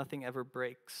changes, nothing ever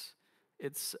breaks.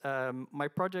 It's my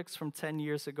projects from 10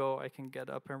 years ago I can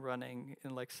get up and running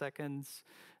in like seconds,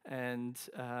 and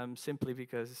simply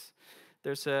because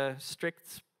there's a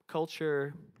strict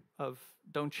culture of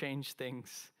don't change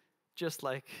things, just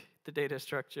like the data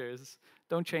structures.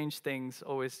 Don't change things,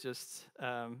 always just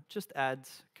add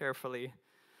carefully.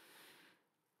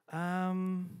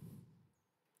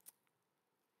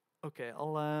 Okay,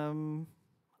 I'll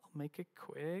make it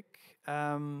quick.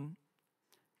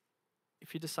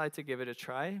 If you decide to give it a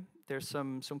try, there's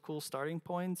some cool starting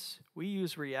points. We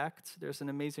use React. There's an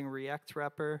amazing React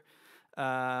wrapper.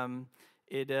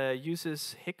 It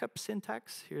uses hiccup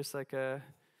syntax. Here's like a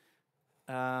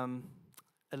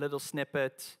little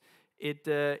snippet.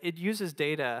 It uses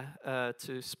data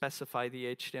to specify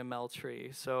the HTML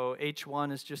tree. So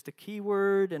h1 is just a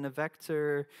keyword and a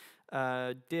vector.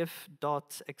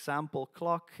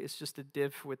 Div.exampleClock is just a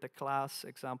div with the class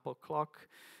exampleClock,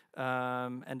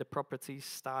 and the property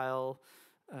style,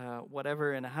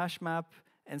 whatever, in a hash map.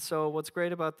 And so what's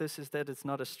great about this is that it's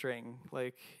not a string.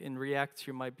 Like in React,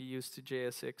 you might be used to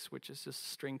JSX, which is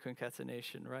just string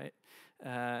concatenation, right?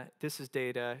 This is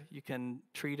data. You can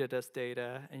treat it as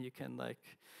data, and you can like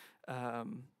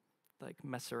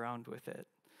mess around with it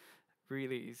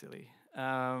really easily.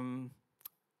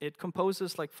 It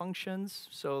composes like functions,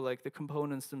 so like the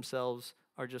components themselves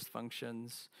are just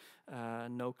functions,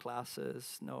 no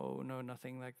classes,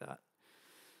 nothing like that.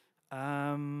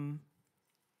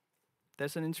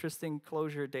 There's an interesting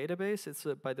Clojure database. It's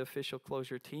by the official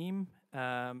Clojure team.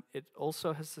 It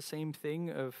also has the same thing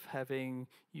of having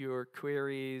your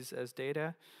queries as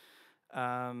data.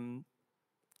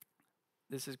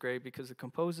 This is great because it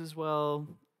composes well,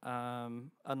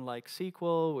 unlike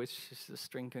SQL, which is a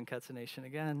string concatenation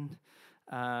again.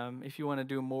 If you want to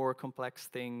do more complex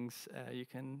things, you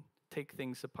can take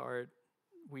things apart,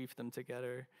 weave them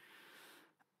together.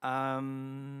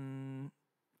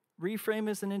 Reframe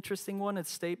is an interesting one.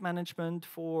 It's state management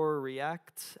for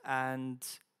React, and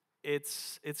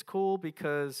it's cool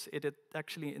because it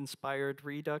actually inspired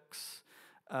Redux.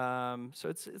 So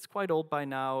it's quite old by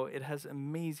now. It has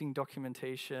amazing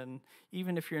documentation.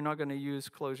 Even if you're not going to use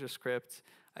Clojurescript,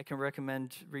 I can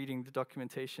recommend reading the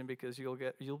documentation because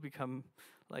you'll become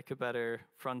like a better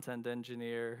front-end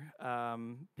engineer,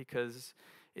 because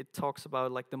it talks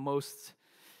about like the most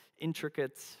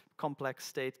intricate, complex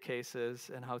state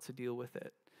cases and how to deal with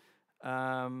it.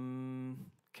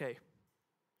 Okay.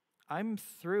 I'm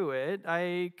through it.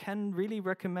 I can really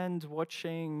recommend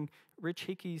watching Rich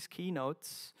Hickey's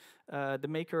keynotes. The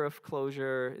maker of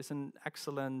Clojure is an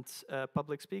excellent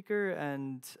public speaker,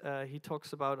 and he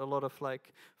talks about a lot of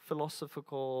like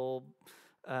philosophical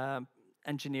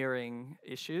engineering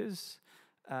issues.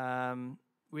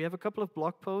 We have a couple of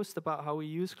blog posts about how we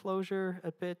use Clojure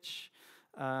at Pitch.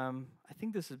 I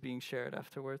think this is being shared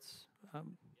afterwards.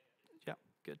 Yeah,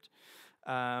 good.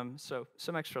 So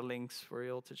some extra links for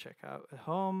you all to check out at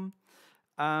home.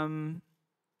 I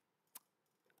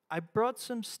brought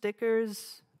some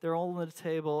stickers. They're all on the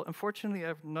table. Unfortunately, I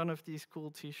have none of these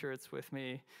cool T-shirts with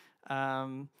me.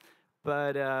 But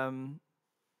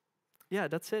yeah,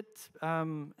 that's it.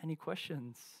 Any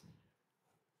questions?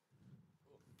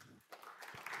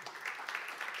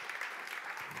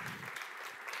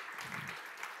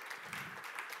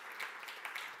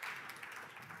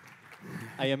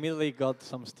 I immediately got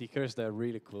some stickers that are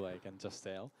really cool, I can just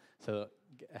tell. So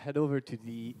head over to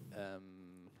the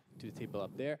table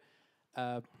up there.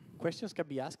 Questions can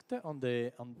be asked on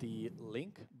the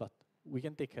link, but we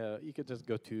can take you can just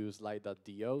go to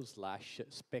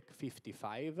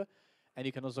slide.do/spec55, and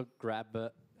you can also grab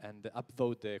and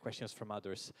upvote the questions from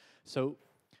others. So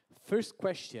first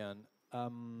question.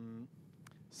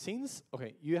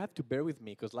 Okay, you have to bear with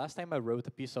me, because last time I wrote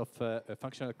a piece of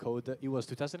functional code, it was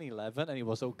 2011, and it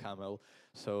was OCaml.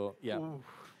 So, yeah. Ooh.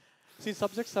 Since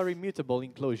objects are immutable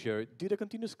in Clojure, do the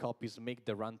continuous copies make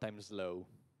the runtime slow?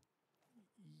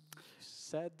 You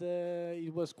said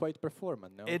it was quite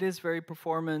performant, no? It is very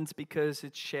performant because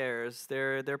it shares.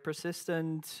 They're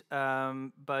persistent,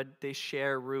 but they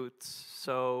share roots,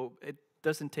 so it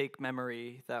doesn't take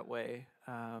memory that way.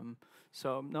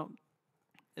 So, no.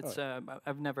 It's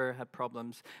I've never had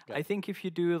problems. Okay. I think if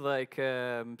you do like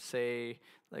say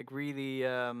like really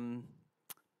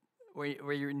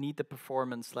where you need the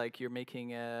performance, like you're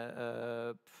making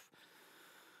you're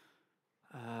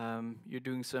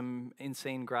doing some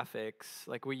insane graphics,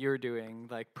 like what you're doing,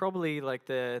 like probably like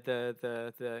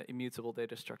the immutable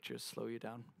data structures slow you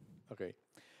down. Okay.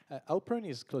 How prone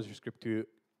is Clojurescript to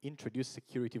introduce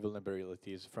security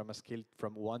vulnerabilities from a scale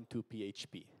from 1 to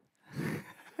PHP?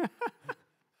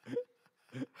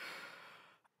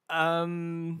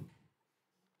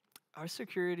 Our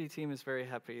security team is very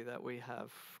happy that we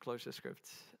have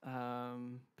Clojurescript,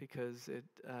 because it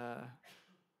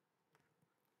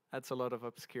adds a lot of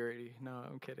obscurity. No,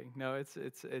 I'm kidding. No,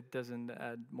 it doesn't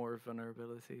add more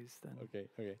vulnerabilities than. Okay.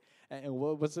 And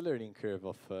what's the learning curve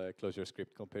of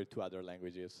Clojurescript compared to other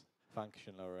languages,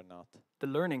 functional or not? The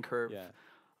learning curve. Yeah.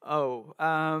 Oh,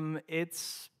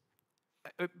 it's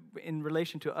in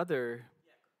relation to other.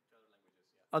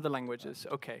 Other languages,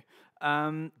 okay.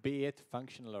 Be it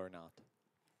functional or not.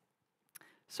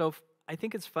 So I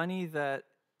think it's funny that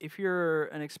if you're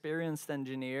an experienced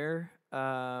engineer,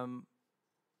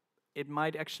 it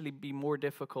might actually be more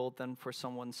difficult than for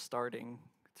someone starting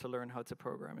to learn how to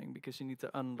programming, because you need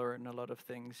to unlearn a lot of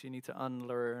things. You need to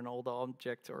unlearn all the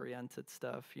object-oriented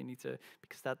stuff. You need to,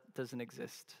 because that doesn't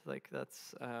exist. Like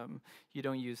that's, you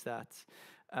don't use that.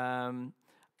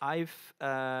 I've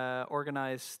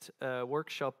organized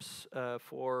workshops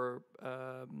for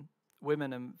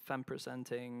women and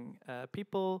femme-presenting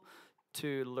people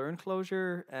to learn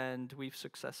Clojure, and we've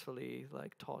successfully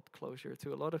like taught Clojure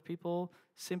to a lot of people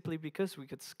simply because we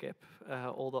could skip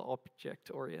all the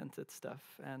object-oriented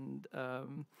stuff. And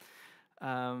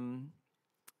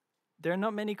there are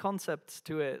not many concepts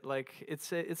to it. Like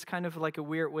it's kind of like a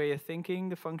weird way of thinking,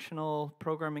 the functional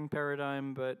programming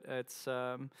paradigm, but it's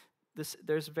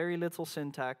there's very little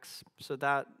syntax, so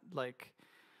that like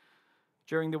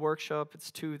during the workshop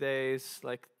it's 2 days.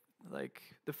 Like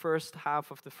the first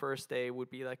half of the first day would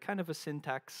be like kind of a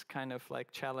syntax kind of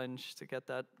like challenge to get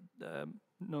that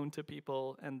known to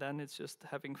people, and then it's just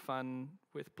having fun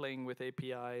with playing with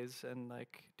APIs and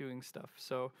like doing stuff.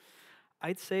 So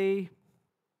I'd say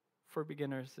for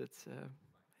beginners it's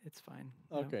fine.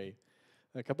 Okay.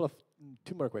 A couple of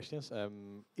 2 more questions.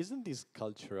 Isn't this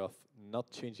culture of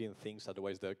not changing things,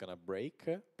 otherwise they're gonna break,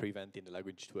 preventing the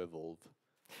language to evolve?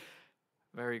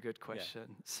 Very good question.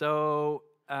 Yeah. So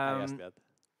I asked that.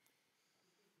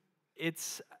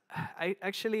 It's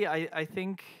I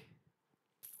think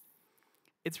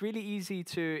it's really easy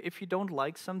to, if you don't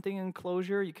like something in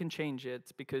Clojure, you can change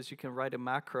it, because you can write a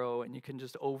macro and you can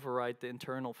just override the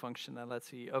internal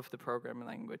functionality of the programming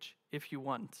language if you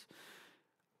want.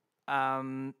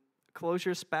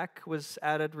 Clojure Spec was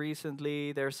added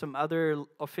recently. There's some other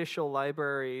official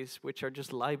libraries which are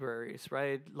just libraries,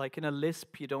 right? Like in a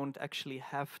Lisp, you don't actually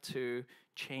have to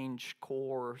change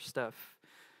core stuff.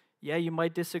 Yeah, you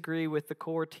might disagree with the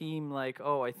core team, like,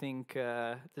 oh, I think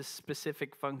this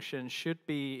specific function should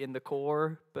be in the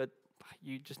core, but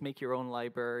you just make your own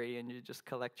library and you just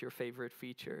collect your favorite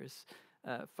features,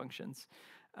 functions.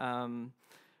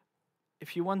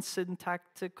 If you want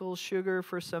syntactical sugar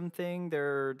for something,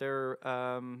 there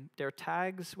are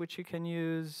tags which you can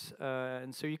use,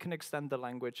 and so you can extend the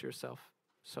language yourself.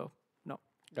 So, no.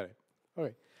 Got it. All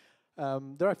right.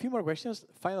 There are a few more questions.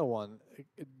 Final one.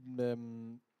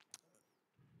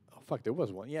 Oh, fuck, there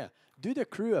was one. Yeah. Do the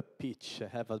crew at Pitch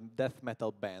have a death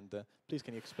metal band? Please,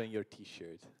 can you explain your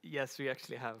T-shirt? Yes, we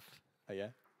actually have. Oh, yeah?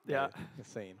 Yeah.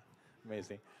 Insane.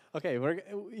 Amazing. Okay,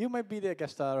 you might be the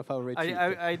guest star of our retreat.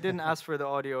 I didn't ask for the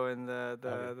audio in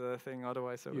the thing,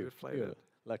 otherwise I would have played it.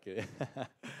 Lucky.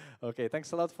 Okay,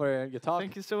 thanks a lot for your talk.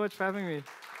 Thank you so much for having me.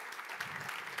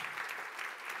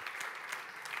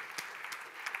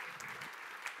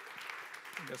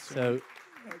 So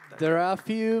there are a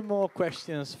few more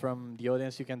questions from the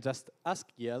audience. You can just ask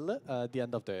JELLE at the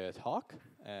end of the talk,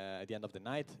 at the end of the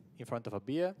night, in front of a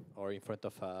beer or in front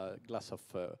of a glass of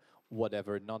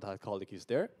whatever non-alcoholic is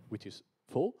there, which is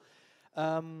full.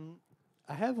 I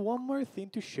have one more thing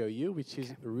to show you, which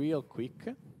is real quick.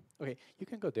 Okay, you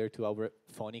can go there to our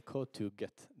Phonico to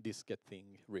get this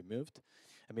thing removed.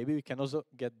 And maybe we can also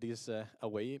get this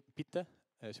away. Pete,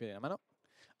 si vede la mano?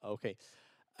 Okay.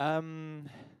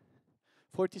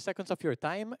 40 seconds of your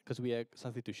time, because we have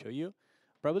something to show you.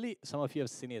 Probably some of you have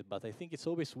seen it, but I think it's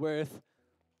always worth...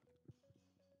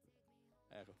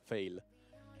 fail.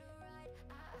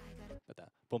 Aspetta,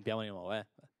 pompiamo di nuovo,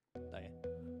 Dai.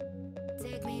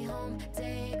 Take me home,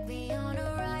 take me on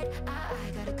a ride.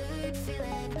 I got a good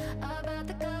feeling about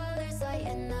the colors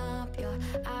lighting up your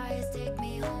eyes. Take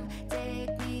me home,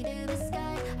 take me to the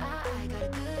sky. I got a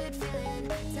good feeling.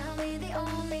 Tell me the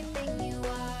only thing you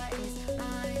are is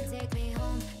mine. Take me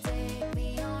home, take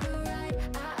me on a ride.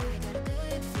 I got a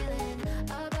good feeling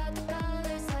about the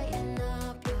colors lighting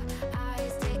up your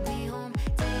eyes. Take me home,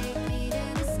 take me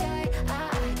to the sky.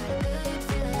 I got a good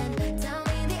feeling. Tell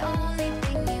me the only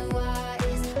thing you are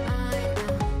is mine now.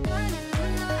 I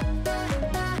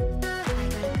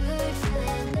got a good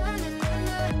feeling. I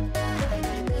got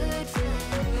a good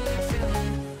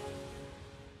feeling.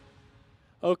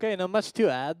 Okay, not much to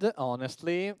add,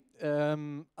 honestly.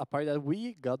 Apart that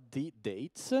we got the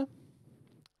dates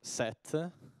set.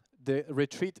 The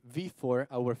retreat V4,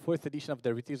 our 4th edition of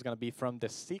the retreat, is going to be from the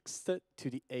 6th to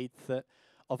the 8th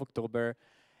of October.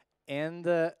 And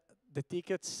the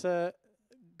tickets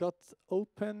got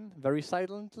open very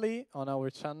silently on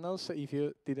our channel, so if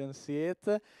you didn't see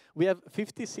it. We have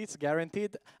 50 seats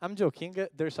guaranteed. I'm joking,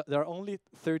 there are only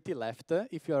 30 left.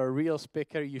 If you're a real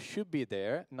speaker, you should be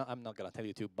there. No, I'm not going to tell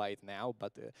you to buy it now,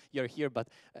 but you're here. But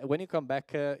when you come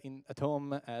back at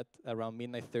home at around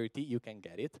midnight 30, you can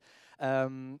get it.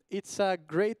 It's a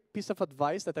great piece of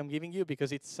advice that I'm giving you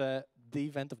because it's the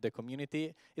event of the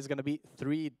community. Is going to be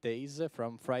 3 days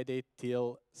from Friday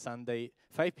till Sunday,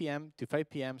 5 p.m. to 5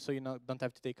 p.m. So you don't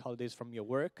have to take holidays from your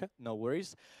work. No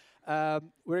worries.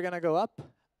 We're going to go up,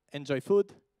 enjoy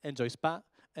food, enjoy spa,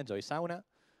 enjoy sauna,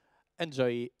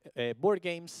 enjoy board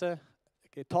games,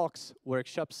 talks,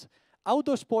 workshops,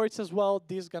 outdoor sports as well.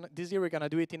 This year we're going to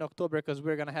do it in October because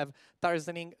we're going to have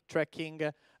tarzaning, trekking,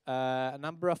 a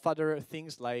number of other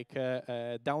things like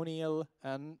downhill,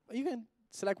 and you can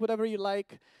select whatever you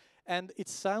like. And it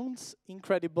sounds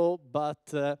incredible,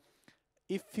 but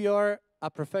if you're a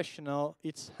professional,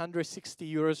 it's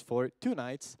 160 euros for 2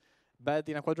 nights, bed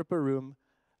in a quadruple room,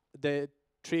 the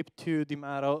trip to Di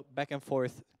Maro, back and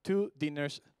forth, 2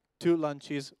 dinners, 2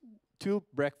 lunches, 2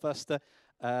 breakfasts,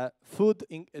 food,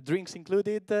 drinks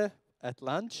included at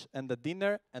lunch and the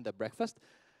dinner and the breakfast,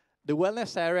 the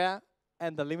wellness area,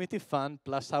 and the limited fun,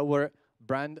 plus our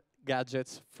brand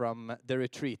gadgets from the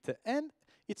retreat. And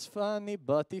it's funny,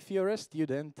 but if you're a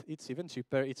student, it's even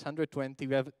cheaper. It's 120.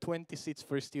 We have 20 seats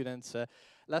for students.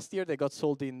 Last year, they got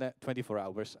sold in 24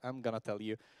 hours. I'm going to tell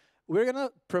you. We're going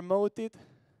to promote it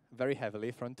very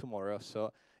heavily from tomorrow.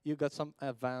 So you got some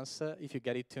advance. If you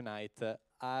get it tonight,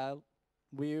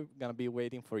 we're going to be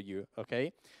waiting for you,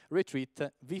 okay? Retreat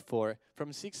V4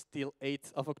 from 6th till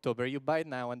 8th of October. You buy it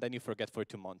now, and then you forget for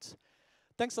 2 months.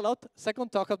 Thanks a lot. Second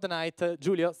talk of the night,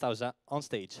 GIULIO ZAUSA on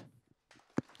stage.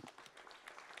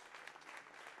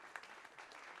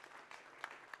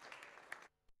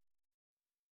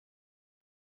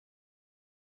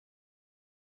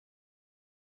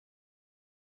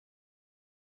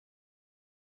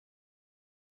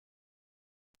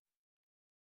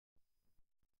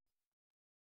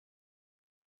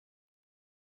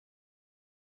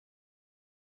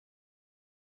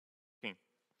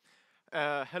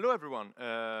 Hello everyone.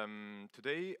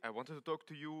 Today I wanted to talk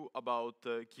to you about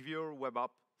give your web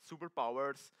app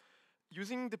superpowers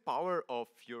using the power of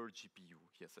your GPU.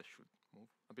 Yes, I should move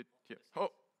a bit here. Oh,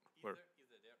 where?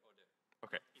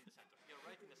 Okay.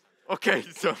 Okay,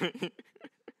 sorry.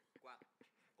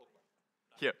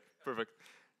 Here, perfect.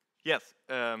 Yes,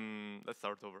 let's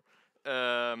start over.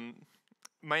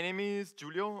 My name is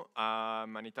Giulio.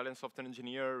 I'm an Italian software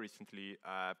engineer. Recently,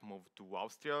 I've moved to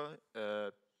Austria.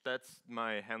 That's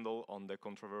my handle on the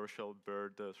controversial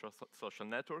Bird social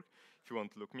network, if you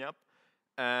want to look me up.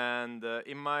 And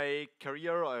in my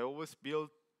career, I always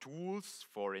built tools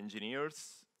for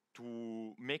engineers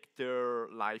to make their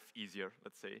life easier,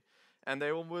 let's say. And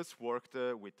I always worked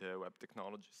with web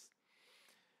technologies.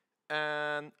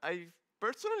 And I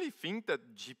personally think that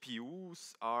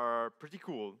GPUs are pretty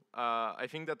cool. I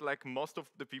think that like most of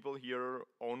the people here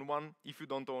own one. If you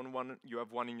don't own one, you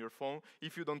have one in your phone.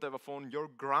 If you don't have a phone, your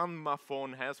grandma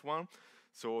phone has one.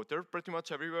 So they're pretty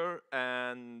much everywhere.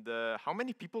 And how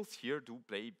many people here do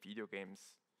play video games?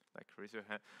 Like raise your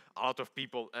hand. A lot of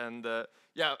people. And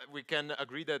yeah, we can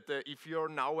agree that if you're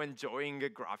now enjoying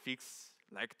graphics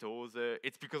like those,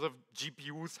 it's because of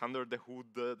GPUs under the hood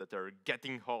that are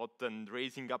getting hot and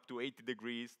raising up to 80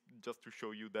 degrees, just to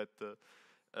show you that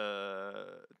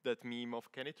that meme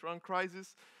of can it run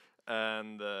crisis.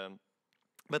 And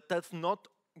but that's not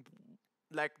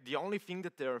like the only thing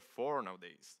that they're for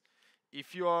nowadays.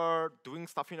 If you are doing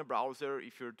stuff in a browser,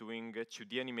 if you're doing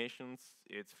 2D animations,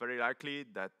 it's very likely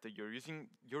that you're using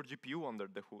your GPU under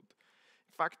the hood.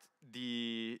 In fact,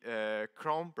 the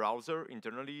Chrome browser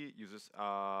internally uses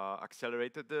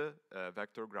accelerated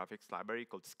vector graphics library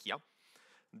called Skia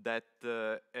that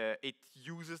it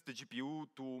uses the GPU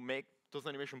to make those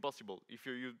animations possible. If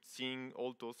you're seeing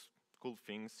all those cool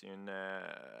things in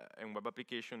web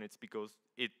application, it's because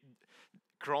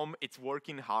Chrome it's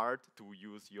working hard to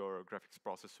use your graphics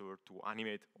processor to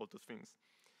animate all those things.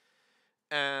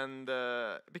 And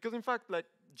because in fact, like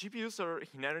GPUs are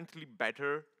inherently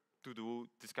better to do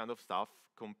this kind of stuff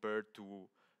compared to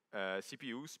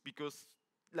CPUs, because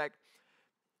like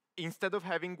instead of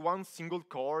having one single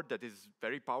core that is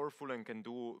very powerful and can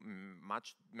do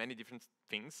many different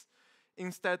things,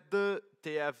 instead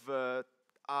they have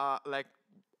like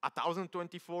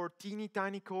 1024 teeny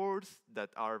tiny cores that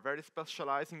are very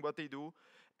specialized in what they do,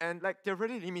 and like they're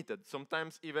really limited.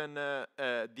 Sometimes even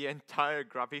the entire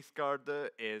graphics card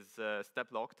is step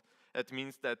locked. It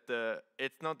means that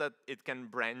it's not that it can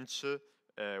branch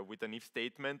with an if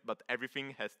statement, but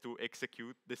everything has to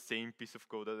execute the same piece of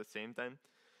code at the same time.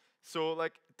 So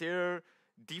like they're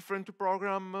different to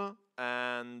program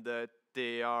and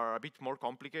they are a bit more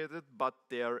complicated, but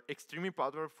they are extremely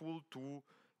powerful to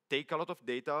take a lot of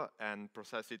data and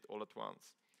process it all at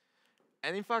once.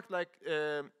 And in fact, like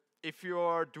if you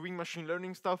are doing machine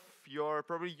learning stuff, you are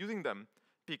probably using them.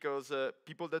 Because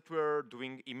people that were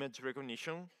doing image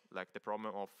recognition, like the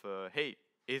problem of, hey,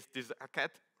 is this a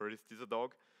cat or is this a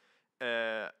dog?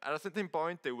 At a certain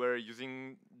point, they were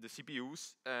using the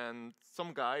CPUs, and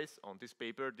some guys on this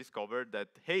paper discovered that,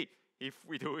 hey, if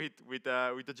we do it with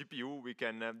a GPU, we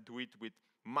can do it with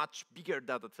much bigger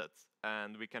data sets,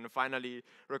 and we can finally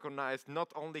recognize not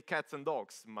only cats and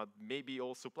dogs, but maybe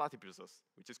also platypuses,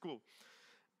 which is cool.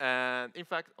 And in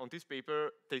fact, on this paper,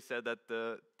 they said that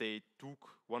they took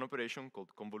one operation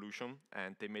called convolution,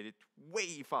 and they made it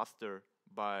way faster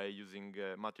by using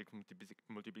matrix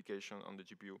multiplication on the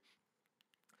GPU.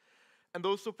 And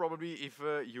also, probably, if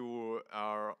you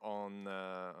are on,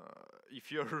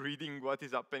 if you're reading what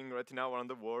is happening right now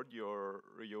around the world,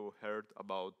 you heard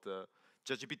about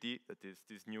ChatGPT, that is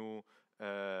this new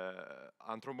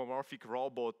anthropomorphic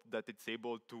robot that it's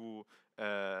able to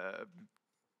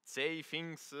say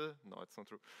things. No, it's not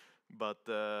true. But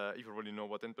you probably know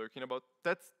what I'm talking about.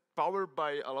 That's powered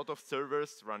by a lot of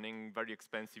servers running very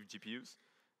expensive GPUs.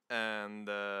 And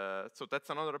so that's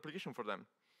another application for them.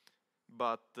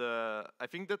 But I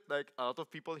think that like a lot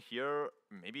of people here,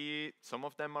 maybe some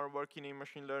of them are working in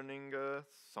machine learning,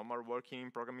 some are working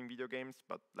in programming video games,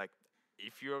 but like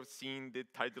if you have seen the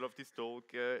title of this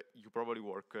talk, you probably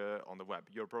work on the web.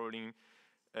 You're probably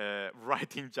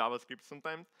writing JavaScript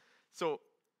sometimes. So,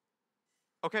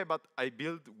 okay, but I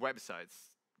build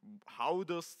websites. How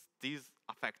does this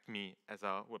affect me as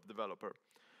a web developer?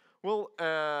 Well,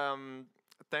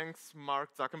 thanks Mark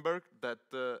Zuckerberg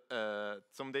that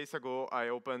some days ago I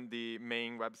opened the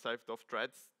main website of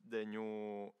Threads, the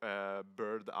new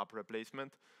Bird app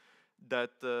replacement,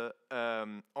 that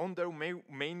on their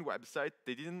main website,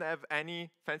 they didn't have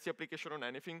any fancy application on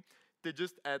anything. They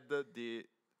just had the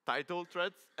title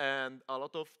Threads and a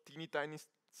lot of teeny tiny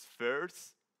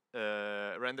spheres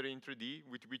rendering in 3D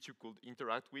with which you could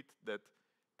interact with, that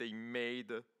they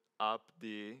made up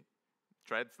the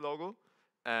Threads logo.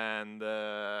 And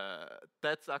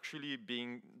that's actually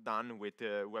being done with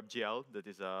WebGL. That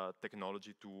is a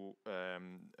technology to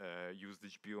use the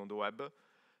GPU on the web.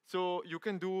 So you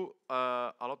can do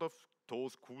a lot of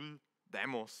those cool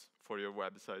demos for your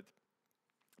website.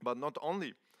 But not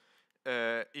only.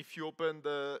 If you opened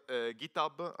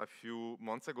GitHub a few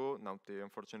months ago, now they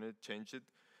unfortunately changed it,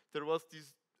 there was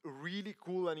this really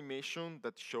cool animation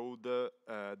that showed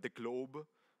the globe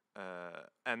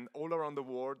and all around the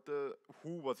world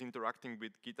who was interacting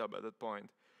with GitHub at that point.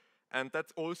 And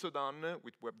that's also done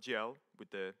with WebGL, with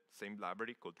the same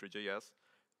library called Three.js.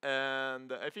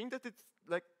 And I think that it's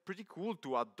like pretty cool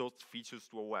to add those features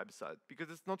to a website, because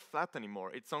it's not flat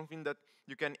anymore. It's something that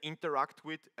you can interact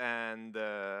with and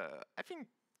I think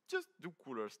just do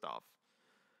cooler stuff.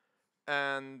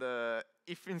 And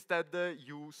if instead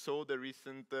you saw the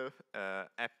recent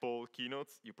Apple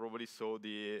keynotes, you probably saw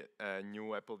the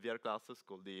new Apple VR glasses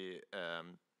called the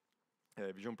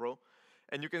Vision Pro.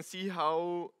 And you can see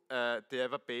how they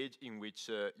have a page in which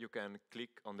you can click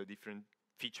on the different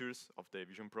features of the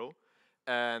Vision Pro.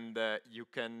 And you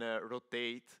can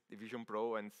rotate the Vision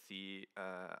Pro and see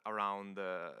around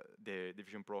the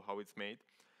Vision Pro how it's made.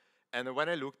 And when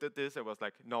I looked at this, I was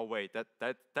like, no, wait,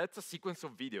 that's a sequence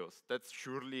of videos. That's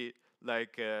surely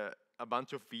like a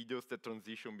bunch of videos that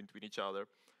transition between each other.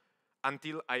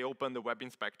 Until I opened the web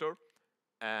inspector,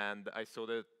 and I saw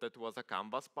that that was a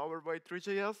canvas powered by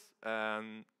Three.js,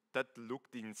 and that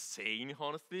looked insane,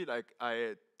 honestly. Like,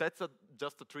 that's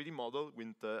just a 3D model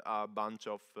with a bunch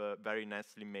of very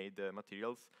nicely made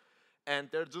materials. And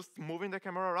they're just moving the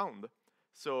camera around.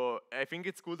 So I think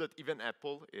it's cool that even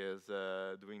Apple is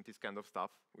doing this kind of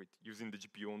stuff with using the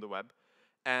GPU on the web.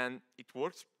 And it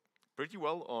works pretty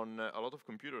well on a lot of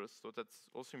computers, so that's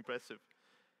also impressive.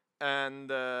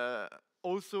 And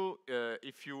also,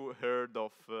 if you heard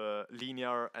of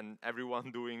Linear and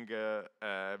everyone doing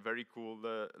very cool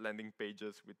landing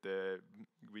pages with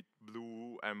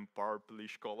blue and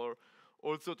purplish color,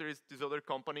 also there is this other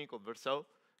company called Vercel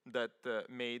that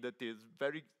made this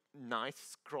very nice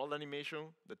scroll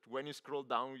animation that when you scroll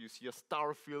down, you see a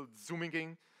star field zooming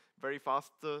in very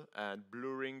fast and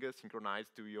blurring,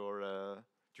 synchronized to your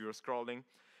scrolling.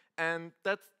 And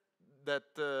that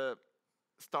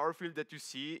star field that you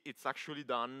see, it's actually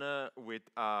done with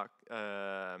a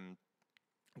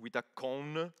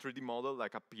cone 3D model,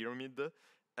 like a pyramid,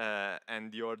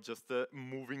 and you're just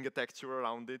moving a texture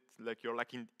around it, like you're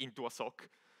like into a sock.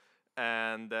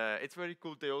 And it's very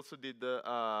cool. They also did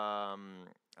a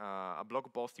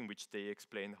blog post in which they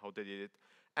explained how they did it.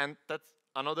 And that's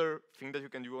another thing that you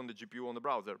can do on the GPU on the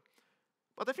browser.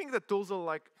 But I think that those are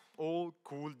like all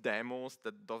cool demos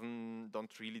that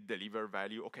don't really deliver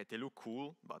value. Okay, they look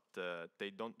cool, but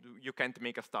you can't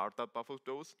make a startup out of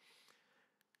those.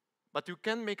 But you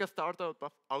can make a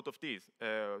startup out of this.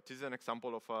 This is an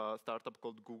example of a startup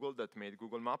called Google that made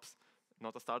Google Maps,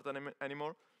 not a startup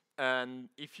anymore. And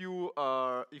if you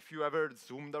ever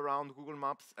zoomed around Google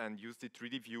Maps and used the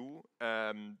 3D view,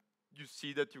 you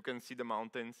see that you can see the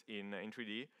mountains in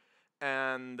 3D.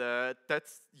 And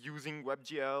that's using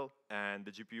WebGL and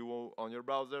the GPU on your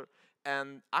browser.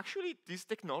 And actually, this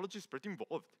technology is pretty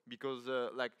involved, because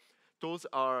like those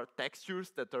are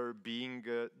textures that are being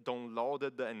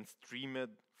downloaded and streamed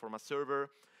from a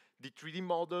server. The 3D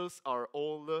models are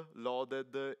all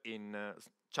loaded in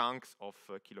chunks of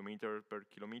kilometer per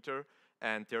kilometer,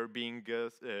 and they're being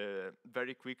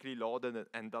very quickly loaded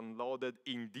and unloaded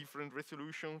in different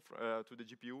resolution to the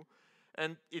GPU.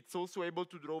 And it's also able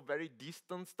to draw very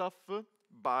distant stuff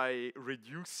by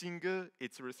reducing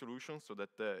its resolution, so that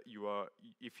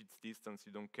if it's distance,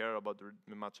 you don't care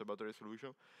much about the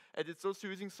resolution. And it's also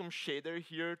using some shader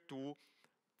here to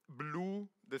blue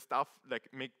the stuff, like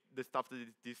make the stuff that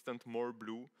is distant more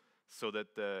blue, so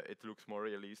that it looks more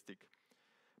realistic.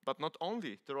 But not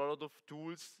only, there are a lot of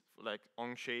tools like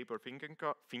Onshape or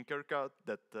Thinkercad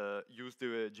that use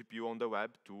the GPU on the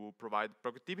web to provide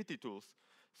productivity tools,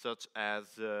 such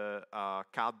as a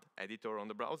CAD editor on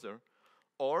the browser.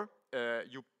 Or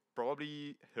you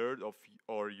probably heard of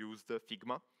or used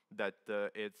Figma, that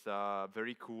it's a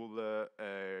very cool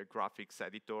graphics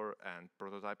editor and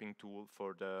prototyping tool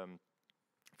for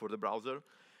the browser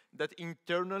that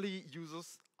internally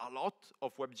uses a lot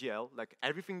of WebGL. Like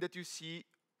everything that you see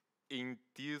in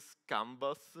this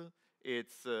canvas,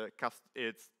 it's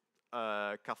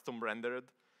custom rendered.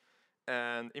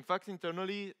 And in fact,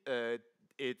 internally,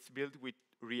 it's built with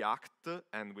React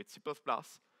and with C++,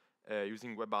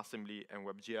 using WebAssembly and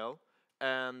WebGL.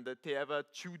 and they have a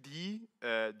 2D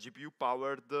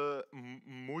GPU-powered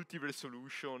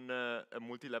multi-resolution,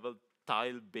 multi-level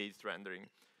tile-based rendering.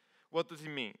 What does it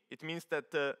mean? It means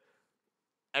that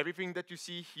everything that you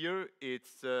see here,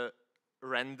 it's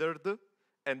rendered,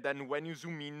 and then when you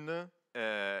zoom in,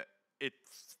 it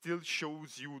still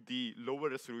shows you the lower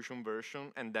resolution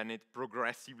version, and then it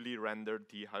progressively rendered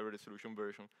the higher resolution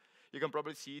version. You can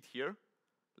probably see it here.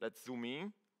 Let's zoom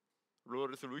in, lower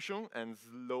resolution, and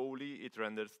slowly it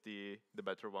renders the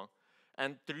better one.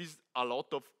 And there is a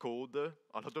lot of code, a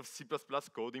lot of C++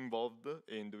 code involved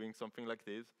in doing something like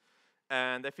this.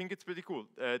 And I think it's pretty cool.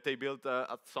 They built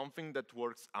something that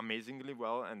works amazingly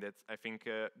well, and I think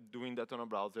doing that on a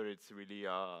browser, it's really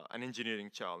an engineering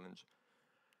challenge.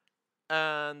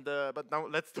 And but now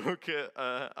let's talk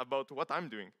about what I'm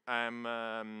doing.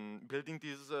 I'm building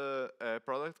this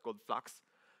product called Flux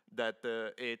that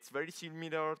it's very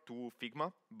similar to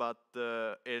Figma, but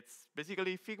it's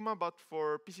basically Figma but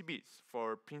for PCBs,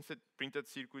 for printed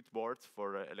circuit boards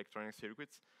for electronic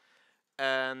circuits.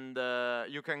 And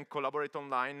you can collaborate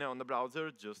online on the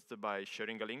browser just by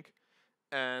sharing a link.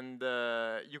 And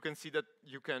you can see that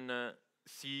you can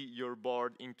see your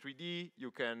board in 3D,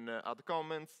 you can add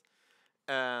comments,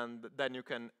 and then you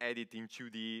can edit in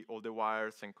 2D all the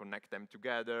wires and connect them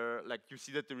together. Like you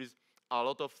see that there is a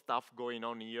lot of stuff going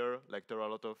on here, like there are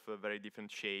a lot of very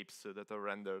different shapes that are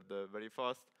rendered very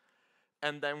fast.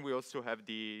 And then we also have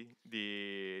the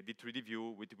 3D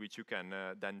view with which you can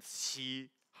then see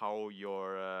how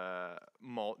your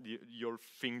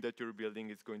thing that you're building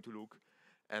is going to look,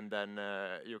 and then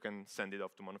you can send it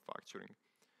off to manufacturing.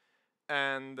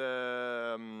 And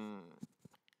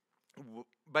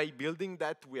by building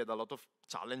that, we had a lot of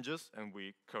challenges, and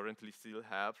we currently still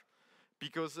have,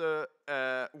 because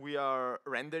we are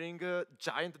rendering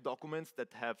giant documents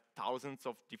that have thousands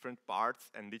of different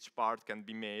parts, and each part can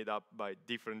be made up by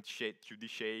different 2D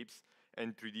shapes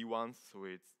and 3D ones, so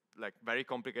it's like very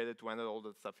complicated to handle all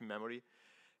that stuff in memory.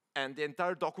 And the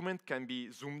entire document can be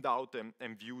zoomed out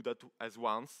and viewed as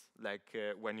once, like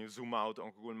when you zoom out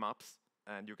on Google Maps,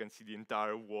 and you can see the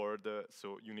entire world,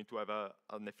 so you need to have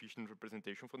an efficient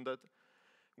representation from that.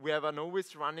 We have an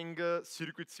always running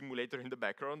circuit simulator in the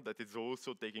background that is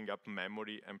also taking up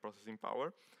memory and processing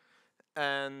power.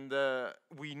 And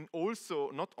we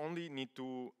also not only need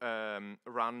to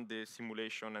run the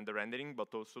simulation and the rendering,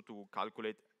 but also to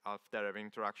calculate, after every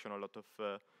interaction, a lot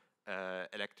of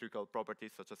electrical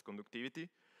properties such as conductivity.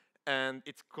 And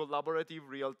it's collaborative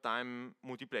real-time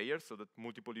multiplayer, so that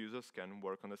multiple users can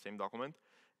work on the same document.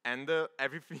 And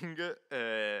everything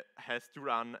has to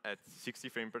run at 60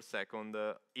 frames per second,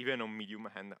 even on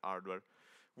medium-end hardware,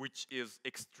 which is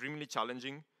extremely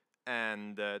challenging,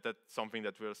 and that's something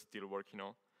that we're still working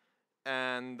on.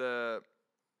 And the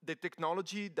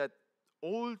technology that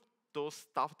all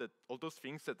those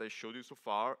things that I showed you so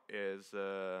far is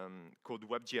called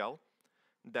WebGL.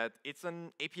 That it's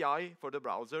an API for the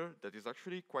browser that is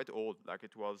actually quite old. Like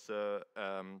it was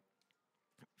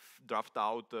drafted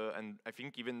out and I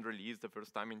think even released the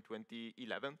first time in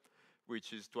 2011,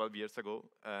 which is 12 years ago.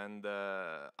 And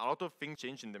a lot of things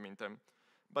changed in the meantime.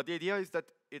 But the idea is that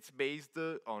it's based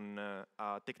on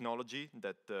a technology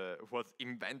that was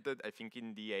invented, I think,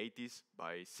 in the 80s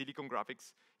by Silicon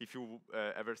Graphics. If you've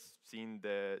ever seen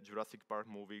the Jurassic Park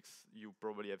movies, you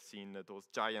probably have seen those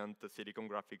giant Silicon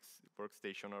Graphics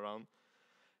workstation around.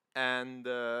 And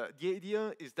the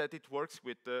idea is that it works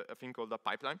with a thing called a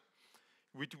pipeline,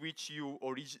 with which you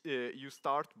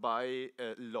start by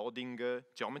loading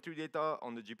geometry data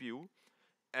on the GPU.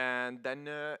 And then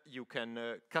you can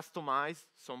customize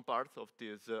some parts of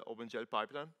this OpenGL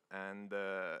pipeline and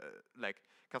like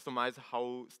customize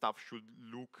how stuff should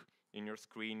look in your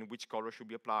screen, which color should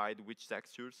be applied, which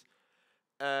textures.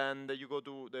 And you go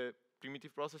to the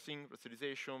primitive processing,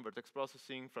 rasterization, vertex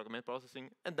processing, fragment processing,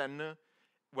 and then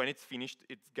when it's finished,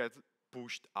 it gets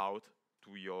pushed out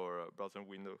to your browser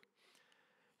window.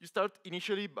 You start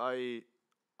initially by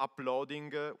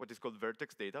uploading what is called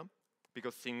vertex data,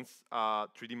 because since a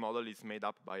 3D model is made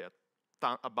up by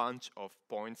a bunch of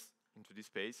points in 3D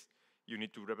space, you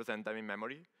need to represent them in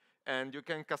memory. And you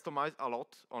can customize a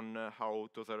lot on how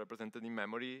those are represented in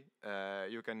memory.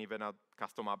 You can even add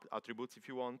custom attributes if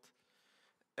you want.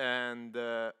 And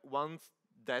once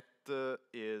that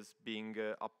is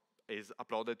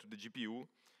uploaded to the GPU,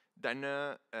 then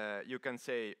you can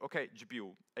say, okay,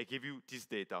 GPU, I give you this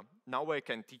data. Now I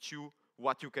can teach you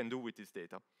what you can do with this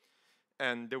data.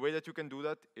 And the way that you can do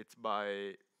that, it's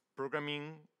by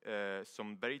programming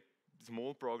some very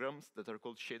small programs that are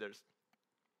called shaders.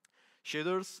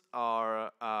 Shaders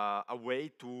are a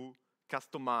way to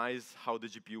customize how the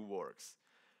GPU works.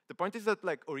 The point is that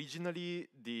like originally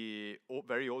the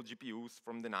very old GPUs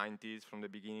from the 90s, from the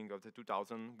beginning of the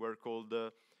 2000s, were called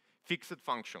fixed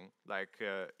function. Like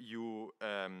the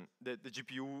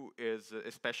GPU is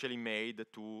especially made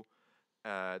to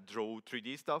draw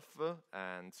 3D stuff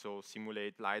and so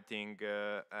simulate lighting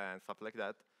and stuff like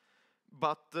that.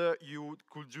 But you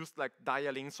could just like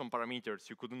dial in some parameters.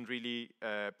 You couldn't really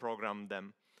program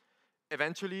them.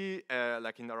 Eventually,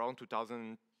 like in around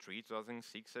 2003,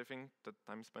 2006, I think, that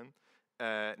time span,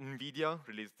 NVIDIA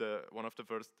released one of the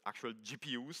first actual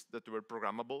GPUs that were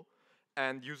programmable.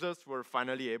 And users were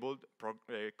finally able,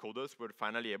 coders were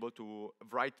finally able to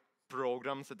write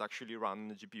programs that actually run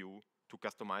the GPU to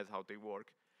customize how they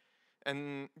work.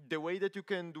 And the way that you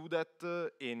can do that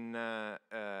in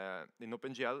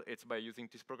OpenGL, it's by using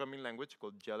this programming language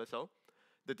called JELLE.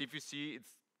 That if you see, it's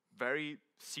very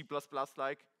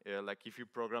C++-like. Like if you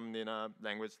programmed in a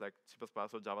language like C++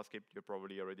 or JavaScript, you're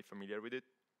probably already familiar with it.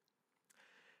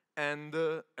 And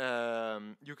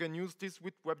you can use this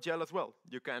with WebGL as well.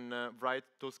 You can write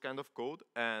those kind of code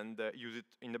and use it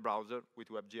in the browser with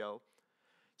WebGL.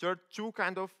 There are two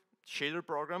kind of shader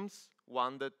programs.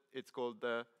 One that it's called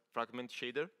the fragment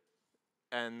shader,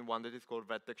 and one that is called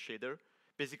vertex shader.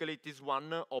 Basically, this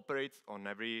one operates on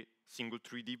every single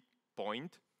 3D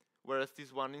point, whereas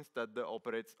this one instead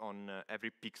operates on every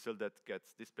pixel that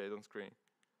gets displayed on screen.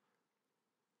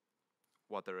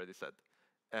 What I already said.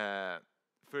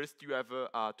 First, you have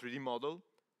a 3D model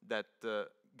that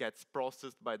gets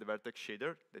processed by the vertex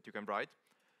shader that you can write.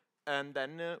 And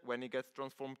then when it gets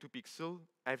transformed to pixel,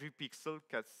 every pixel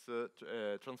gets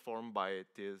transformed by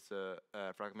this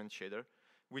fragment shader,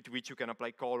 with which you can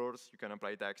apply colors, you can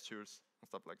apply textures, and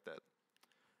stuff like that.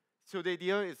 So the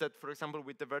idea is that, for example,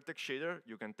 with the vertex shader,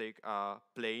 you can take a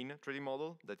plain 3D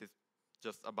model that is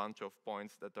just a bunch of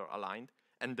points that are aligned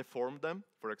and deform them,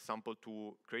 for example,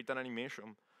 to create an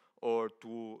animation or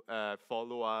to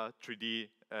follow a 3D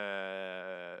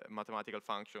mathematical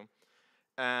function.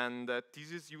 And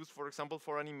this is used, for example,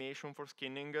 for animation, for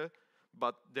skinning,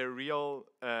 but the real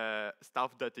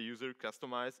stuff that the user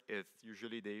customizes is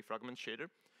usually the fragment shader.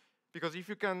 Because if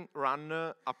you can run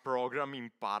a program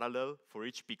in parallel for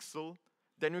each pixel,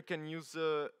 then you can use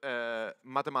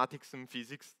mathematics and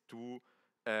physics to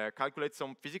calculate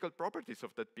some physical properties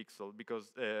of that pixel. Because,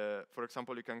 for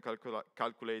example, you can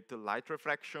calculate the light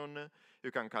refraction,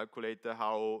 you can calculate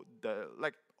how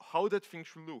that thing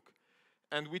should look.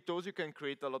 And with those, you can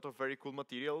create a lot of very cool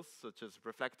materials, such as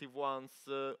reflective ones,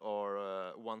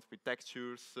 or ones with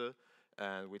textures,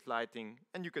 and with lighting.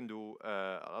 And you can do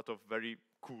a lot of very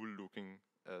cool-looking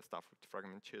stuff with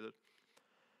fragment shader.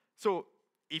 So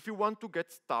if you want to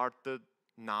get started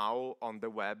now on the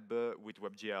web with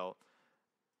WebGL,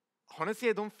 honestly,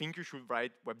 I don't think you should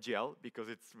write WebGL, because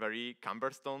it's very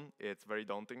cumbersome, it's very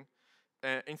daunting.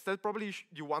 Instead, probably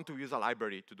you want to use a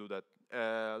library to do that.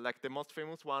 Like the most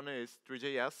famous one is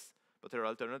 3JS, but there are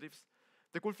alternatives.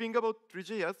 The cool thing about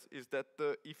 3JS is that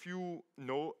if you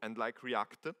know and like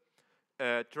React,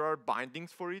 there are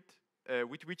bindings for it,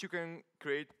 with which you can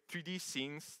create 3D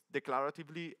scenes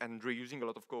declaratively and reusing a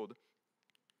lot of code.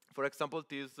 For example,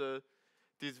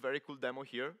 this very cool demo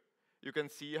here, you can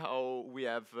see how we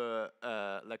have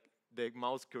like the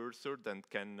mouse cursor that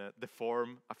can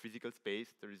deform a physical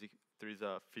space. There is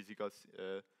a physical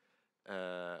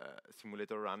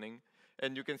simulator running.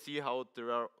 And you can see how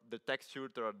there are the texture,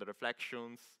 there are the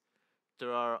reflections,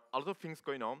 there are a lot of things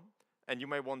going on. And you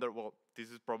might wonder, well, this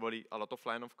is probably a lot of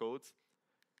line of codes.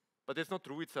 But it's not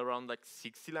true. It's around like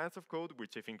 60 lines of code,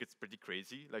 which I think is pretty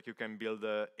crazy. Like you can build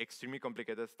extremely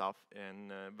complicated stuff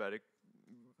and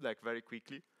very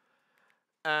quickly.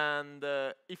 And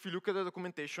if you look at the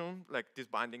documentation, like this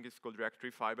binding is called React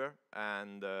Tree Fiber,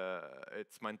 and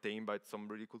it's maintained by some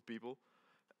really cool people.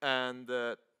 And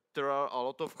there are a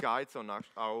lot of guides on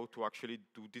how to actually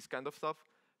do this kind of stuff,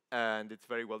 and it's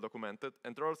very well documented.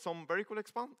 And there are some very cool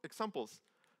examples,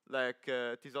 like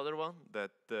this other one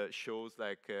that shows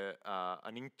like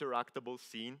an interactable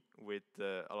scene with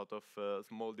a lot of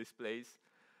small displays.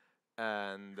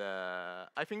 And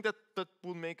I think that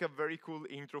would make a very cool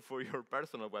intro for your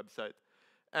personal website.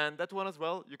 And that one as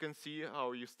well, you can see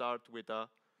how you start with a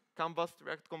canvas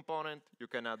React component. You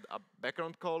can add a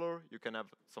background color. You can have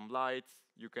some lights.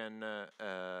 You can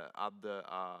add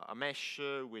a mesh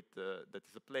with that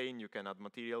is a plane. You can add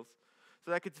materials.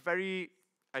 So like it's very,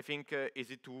 I think,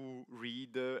 easy to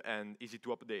read and easy to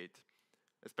update,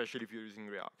 especially if you're using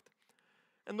React.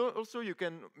 And also you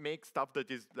can make stuff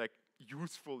that is like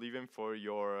useful even for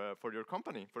your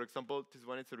company. For example, this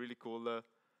one is a really cool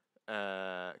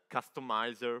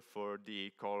customizer for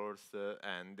the colors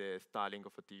and the styling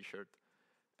of a t-shirt.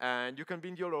 And you can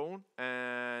build your own,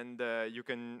 and you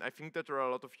can, I think that there are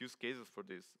a lot of use cases for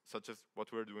this, such as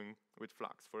what we're doing with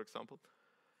Flux, for example.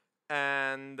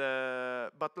 And,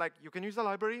 but like, you can use a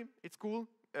library, it's cool.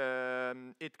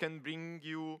 It can bring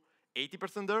you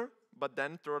 80% there, but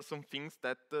then there are some things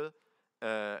that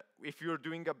if you're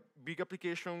doing a big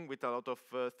application with a lot of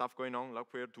stuff going on, like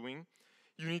we're doing,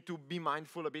 you need to be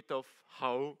mindful a bit of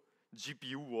how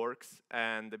GPU works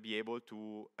and be able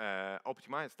to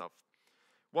optimize stuff.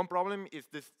 One problem is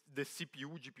the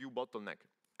CPU-GPU bottleneck.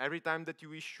 Every time that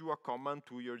you issue a command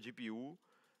to your GPU,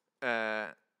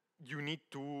 you need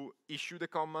to issue the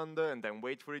command and then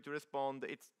wait for it to respond.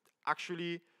 It's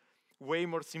actually way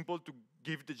more simple to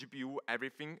give the GPU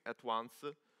everything at once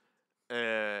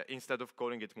instead of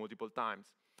calling it multiple times.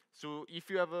 So if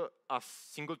you have a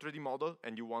single 3D model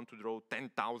and you want to draw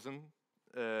 10,000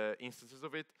 instances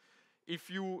of it,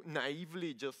 if you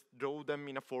naively just draw them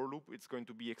in a for loop, it's going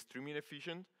to be extremely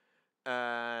efficient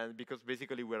because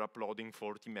basically we're uploading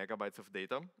 40 megabytes of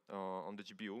data on the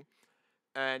GPU.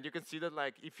 And you can see that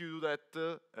like if you do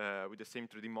that with the same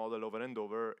 3D model over and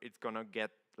over, it's gonna get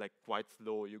like quite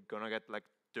slow. You're gonna get like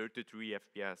 33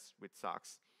 FPS, which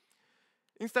sucks.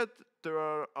 Instead, there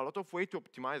are a lot of ways to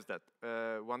optimize that.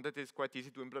 One that is quite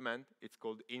easy to implement, it's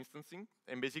called instancing.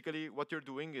 And basically what you're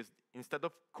doing is instead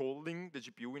of calling the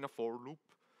GPU in a for loop,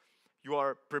 you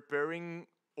are preparing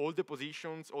all the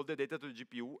positions, all the data to the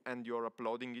GPU, and you're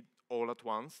uploading it all at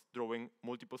once, drawing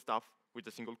multiple stuff with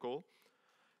a single call.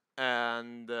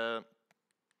 And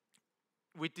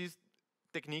with this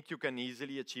technique, you can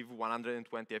easily achieve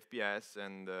 120 FPS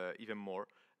and even more.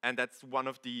 And that's one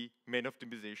of the main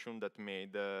optimizations that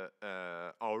made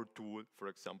our tool, for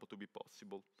example, to be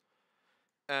possible.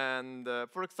 And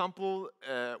for example,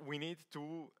 we need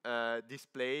to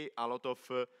display a lot of,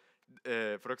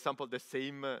 for example, the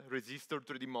same resistor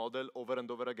 3D model over and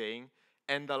over again,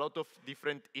 and a lot of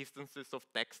different instances of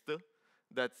text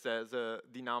that says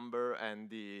the number and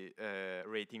the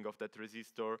rating of that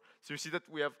resistor. So you see that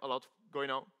we have a lot going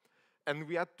on. And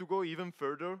we had to go even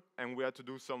further, and we had to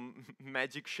do some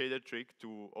magic shader trick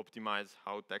to optimize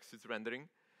how text is rendering.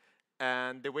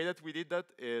 And the way that we did that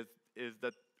is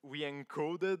that we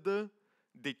encoded the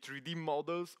 3D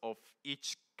models of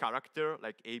each character,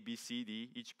 like A, B, C, D,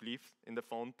 each glyph in the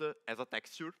font as a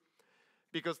texture.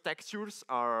 Because textures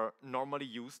are normally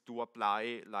used to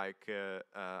apply like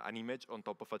an image on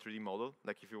top of a 3D model,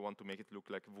 like if you want to make it look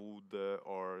like wood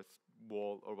or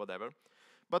wall or whatever.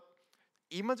 But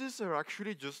images are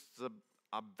actually just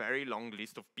a very long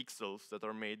list of pixels that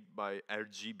are made by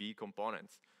RGB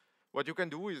components. What you can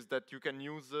do is that you can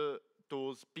use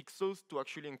those pixels to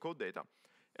actually encode data.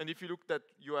 And if you look that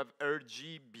you have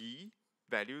RGB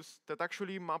values, that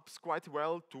actually maps quite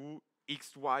well to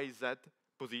X, Y, Z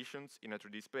positions in a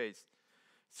 3D space.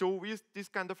 So we use this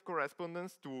kind of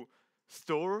correspondence to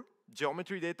store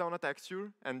geometry data on a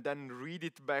texture and then read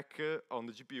it back on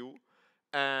the GPU.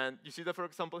 And you see that, for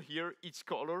example, here, each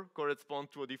color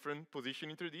corresponds to a different position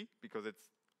in 3D because it's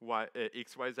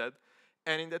X, Y, Z.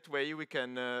 And in that way, we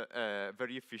can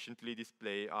very efficiently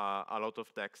display a lot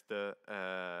of text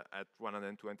at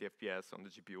 120 FPS on the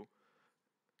GPU.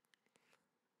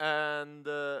 And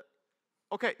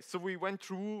OK, so we went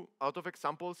through a lot of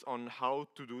examples on how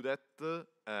to do that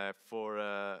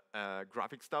for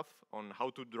graphic stuff, on how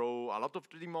to draw a lot of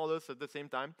 3D models at the same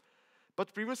time.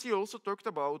 But previously also talked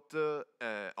about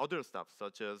other stuff,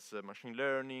 such as machine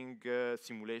learning,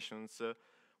 simulations.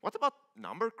 What about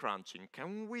number crunching?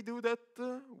 Can we do that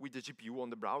with the GPU on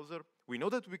the browser? We know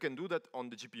that we can do that on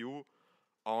the GPU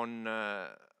on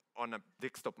a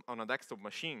desktop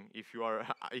machine if you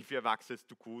have access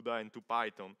to CUDA and to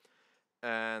Python.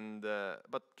 And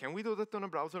but can we do that on a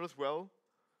browser as well?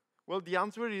 Well, the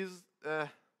answer is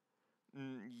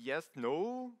yes,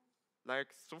 no. Like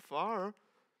so far.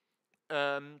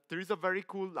 There is a very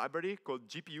cool library called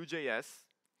GPU.js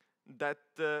that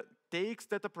takes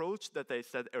that approach that I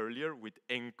said earlier with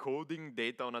encoding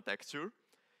data on a texture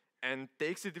and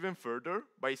takes it even further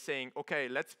by saying, OK,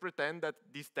 let's pretend that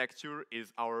this texture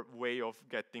is our way of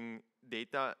getting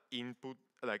data input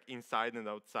like inside and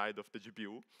outside of the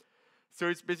GPU. So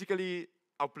it's basically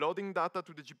uploading data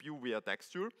to the GPU via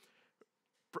texture,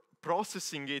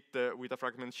 processing it with a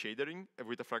fragment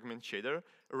shader,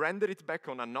 render it back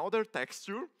on another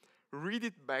texture, read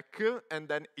it back, and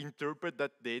then interpret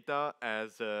that data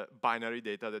as binary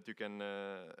data that you can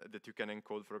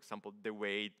encode, for example, the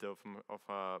weight of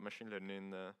a machine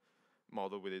learning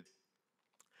model with it.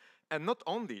 And not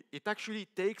only, it actually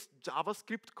takes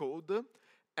JavaScript code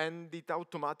and it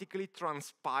automatically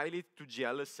transpiles it to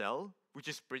GLSL, which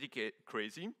is pretty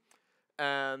crazy.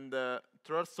 And there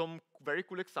are some very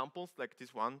cool examples, like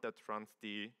this one that runs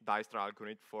the Dijkstra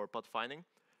algorithm for pathfinding.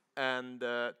 And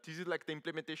this is like the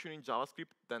implementation in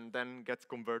JavaScript, then gets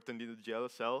converted into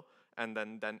GLSL, and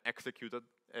then executed.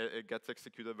 It gets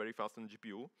executed very fast on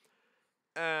GPU.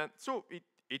 And so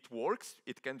it works,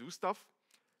 it can do stuff,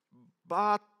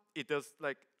 but it has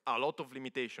like a lot of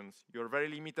limitations. You're very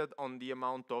limited on the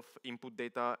amount of input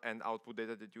data and output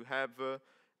data that you have.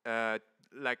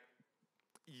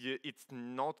 It's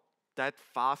not that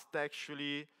fast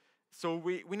actually. So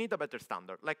we need a better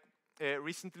standard. Like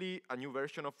recently, a new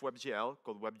version of WebGL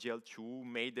called WebGL 2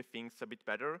 made the things a bit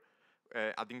better,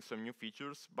 adding some new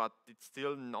features, but it's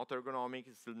still not ergonomic,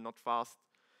 it's still not fast,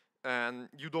 and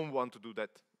you don't want to do that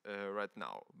right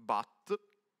now. But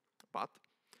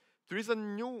there is a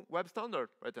new web standard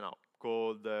right now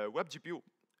called WebGPU,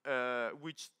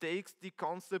 which takes the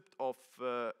concept of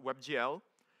WebGL,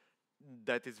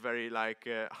 that is very like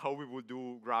how we would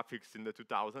do graphics in the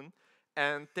 2000s,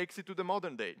 and takes it to the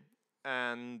modern day.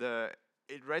 And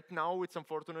right now, it's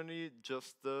unfortunately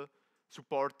just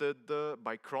supported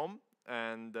by Chrome.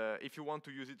 And if you want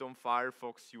to use it on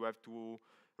Firefox, you have to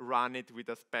run it with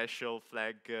a special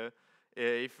flag.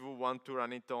 If you want to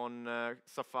run it on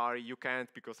Safari, you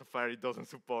can't because Safari doesn't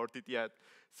support it yet.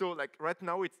 So like right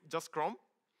now, it's just Chrome,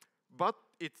 but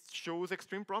it shows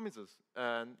extreme promises.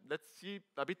 And let's see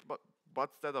a bit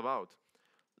what's that about.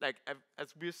 Like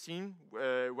as we've seen,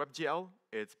 WebGL,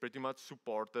 it's pretty much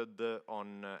supported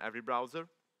on every browser,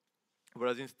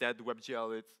 whereas instead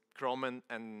WebGL, it's Chrome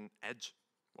and Edge,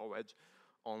 Edge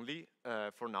only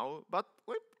for now. But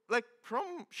like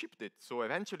Chrome shipped it, so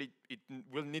eventually it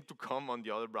will need to come on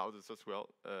the other browsers as well.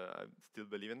 I still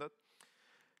believe in that.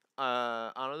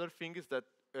 Another thing is that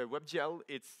WebGL,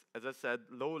 it's, as I said,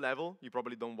 low level. You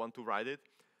probably don't want to write it.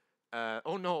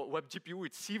 Oh no, WebGPU,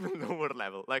 it's even lower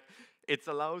level. Like, it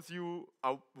allows you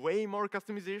a way more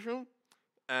customization,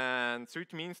 and so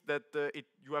it means that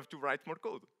you have to write more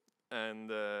code.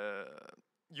 And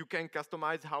you can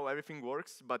customize how everything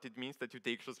works, but it means that you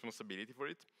take responsibility for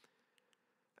it.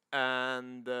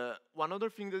 And one other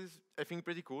thing that is, I think,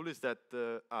 pretty cool is that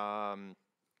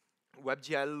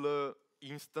WebGL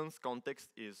instance context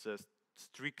is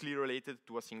strictly related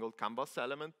to a single canvas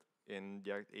element in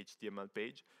the HTML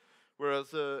page,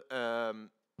 whereas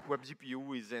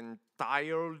WebGPU is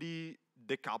entirely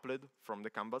decoupled from the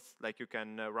canvas. Like you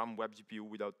can run WebGPU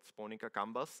without spawning a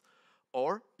canvas,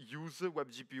 or use a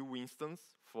WebGPU instance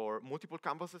for multiple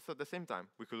canvases at the same time.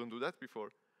 We couldn't do that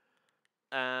before.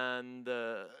 And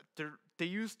they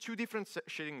use two different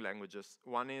shading languages.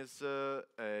 One is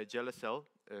GLSL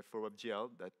for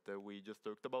WebGL that we just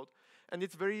talked about, and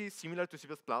it's very similar to C++,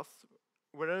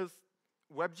 whereas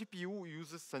WebGPU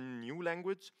uses a new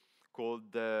language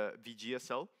called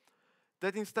VGSL.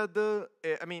 That instead,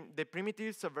 I mean, the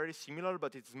primitives are very similar,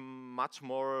 but it's much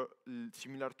more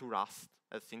similar to Rust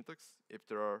as syntax, if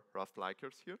there are Rust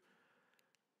likers here.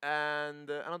 And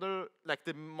another, like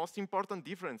the most important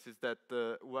difference is that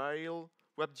while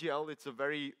WebGL, it's a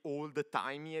very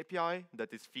old-timey API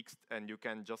that is fixed and you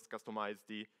can just customize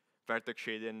the vertex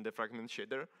shader and the fragment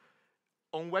shader.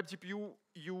 On WebGPU,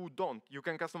 you don't. You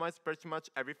can customize pretty much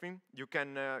everything. You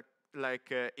can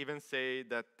even say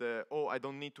that, oh, I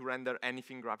don't need to render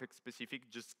anything graphic specific,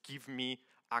 just give me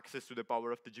access to the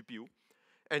power of the GPU.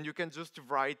 And you can just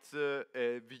write a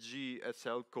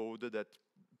VGSL code that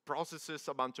processes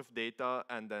a bunch of data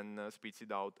and then spits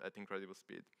it out at incredible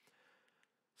speed.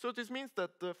 So this means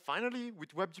that finally,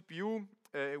 with WebGPU,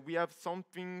 we have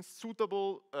something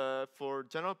suitable for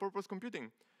general purpose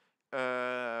computing,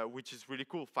 which is really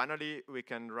cool. Finally, we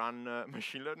can run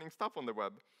machine learning stuff on the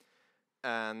web.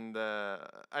 And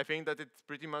I think that it's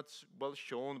pretty much well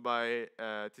shown by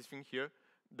this thing here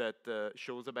that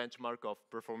shows a benchmark of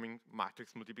performing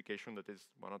matrix multiplication. That is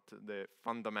one of the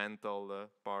fundamental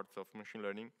parts of machine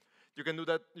learning. You can do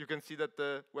that. You can see that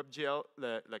WebGL,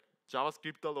 like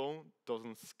JavaScript alone,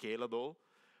 doesn't scale at all.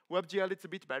 WebGL, it's a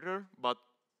bit better, but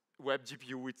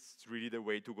WebGPU, it's really the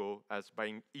way to go, as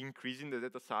by increasing the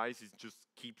data size, it just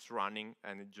keeps running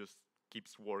and it just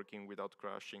keeps working without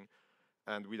crashing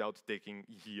and without taking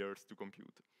years to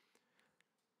compute.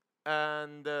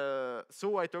 And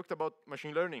so I talked about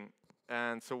machine learning.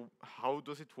 And so how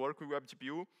does it work with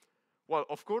WebGPU? Well,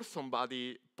 of course,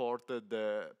 somebody ported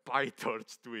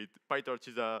PyTorch to it. PyTorch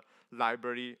is a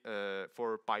library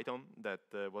for Python that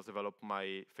was developed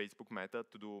by Facebook Meta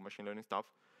to do machine learning stuff,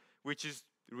 which is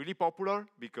really popular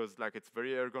because like it's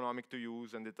very ergonomic to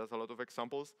use and it has a lot of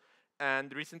examples.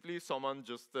 And recently, someone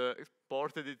just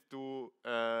ported it to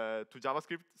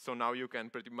JavaScript. So now you can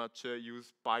pretty much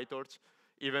use PyTorch,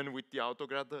 even with the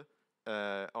AutoGrad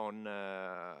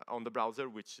on the browser,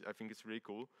 which I think is really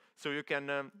cool. So you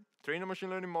can train a machine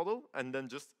learning model and then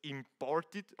just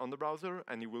import it on the browser,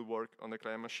 and it will work on the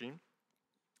client machine.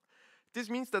 This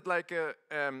means that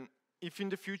if in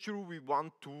the future we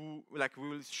want to, we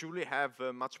will surely have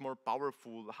much more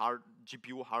powerful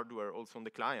GPU hardware also on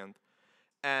the client.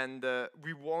 And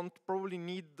we won't probably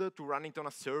need to run it on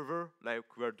a server like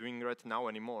we're doing right now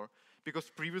anymore.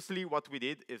 Because previously what we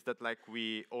did is that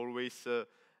we always,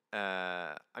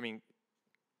 that's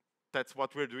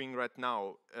what we're doing right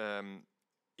now.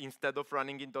 Instead of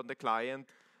running it on the client,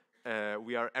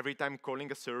 we are every time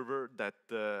calling a server that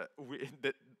the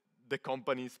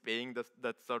company is paying,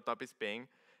 that startup is paying,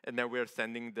 and then we're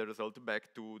sending the result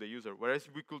back to the user. Whereas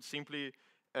we could simply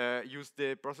use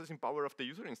the processing power of the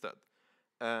user instead.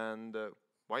 And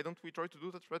why don't we try to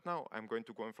do that right now? I'm going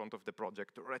to go in front of the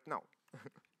project right now.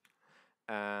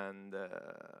 And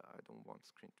I don't want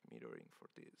screen mirroring for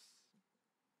this.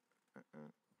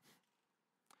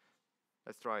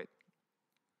 Let's try it.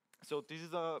 So this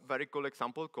is a very cool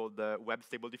example called Web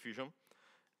Stable Diffusion,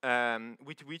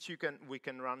 with which we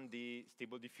can run the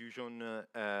Stable Diffusion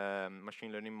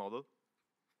machine learning model.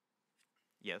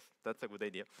 Yes, that's a good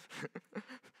idea.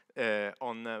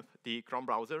 On the Chrome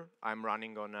browser, I'm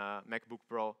running on a MacBook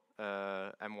Pro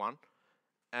M1.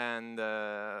 And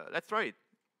let's try it.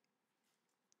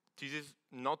 This is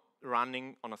not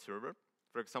running on a server.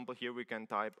 For example, here we can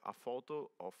type a photo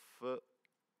of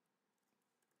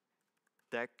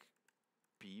tech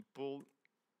people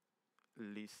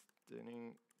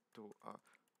listening to a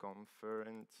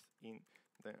conference in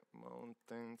the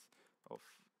mountains of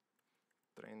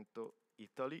Trento,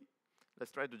 Italy.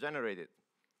 Let's try to generate it.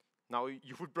 Now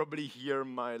you would probably hear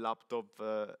my laptop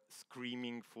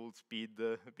screaming full speed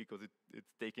because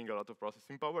it's taking a lot of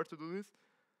processing power to do this.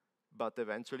 But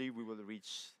eventually we will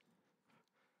reach,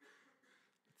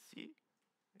 let's see,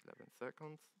 11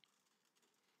 seconds.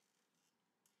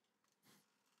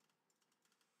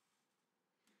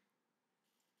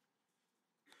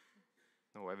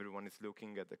 No, everyone is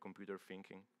looking at the computer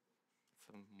thinking. It's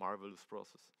a marvelous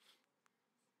process.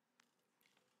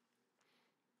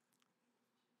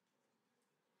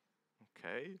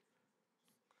 Okay.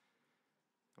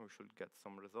 We should get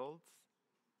some results.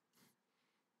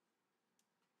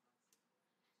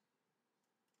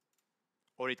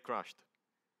 Or it crashed.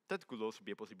 That could also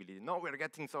be a possibility. No, we're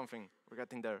getting something. We're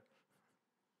getting there.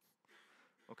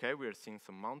 Okay, we're seeing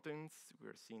some mountains.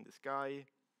 We're seeing the sky.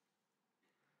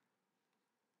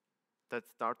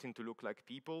 That's starting to look like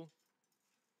people.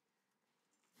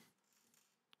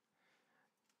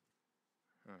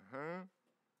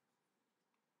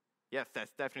 Yes,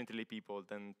 that's definitely people.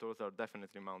 Then those are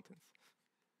definitely mountains.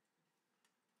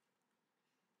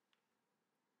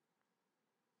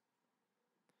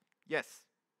 Yes.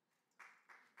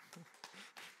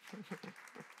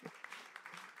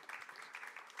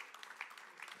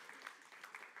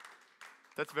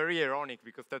 That's very ironic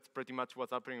because that's pretty much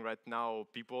what's happening right now.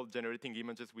 People generating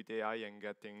images with AI and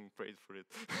getting praise for it.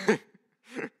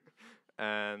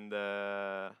 And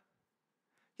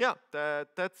yeah,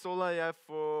 that's all I have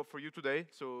for you today.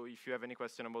 So if you have any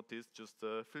question about this, just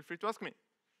feel free to ask me.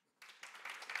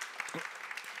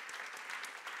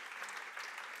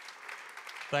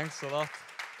 Thanks a lot.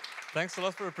 Thanks a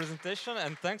lot for the presentation,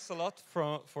 and thanks a lot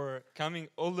for coming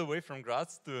all the way from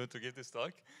Graz to give this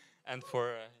talk, and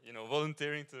for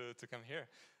volunteering to come here.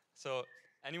 So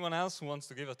anyone else who wants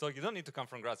to give a talk, you don't need to come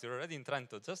from Graz. You're already in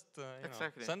Trento. Just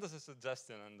exactly. Send us a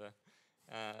suggestion, and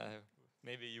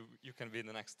maybe you can be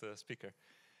the next speaker.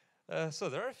 So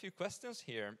there are a few questions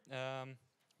here. A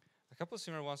couple of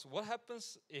similar ones. What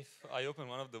happens if I open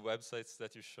one of the websites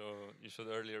that you showed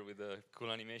earlier with the cool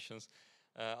animations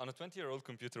on a 20-year-old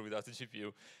computer without a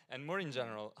GPU? And more in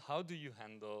general, how do you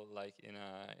handle, like in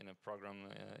a program,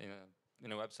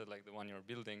 in a website like the one you're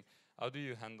building, how do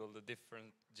you handle the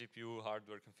different GPU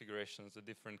hardware configurations, the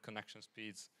different connection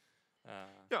speeds?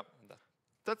 Yeah,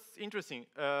 that's interesting.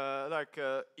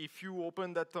 If you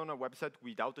open that on a website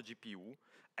without a GPU,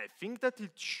 I think that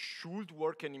it should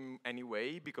work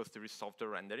anyway because there is software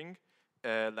rendering.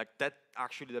 That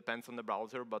actually depends on the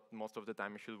browser, but most of the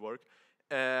time it should work.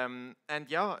 And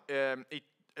yeah, the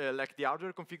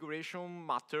hardware configuration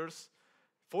matters.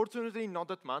 Fortunately, not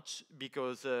that much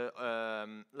because it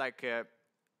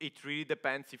really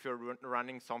depends if you're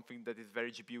running something that is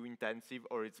very GPU intensive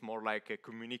or it's more like a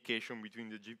communication between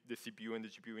the CPU and the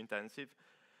GPU intensive.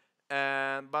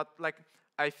 But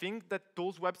I think that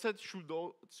those websites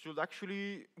should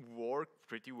actually work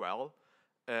pretty well.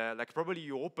 Probably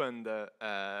you opened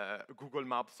Google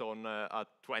Maps on a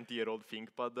 20-year-old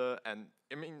ThinkPad, and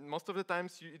I mean most of the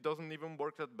times it doesn't even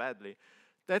work that badly.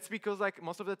 That's because like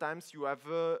most of the times you have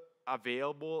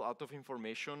available a lot of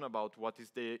information about what is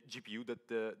the GPU that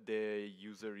the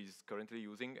user is currently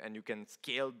using, and you can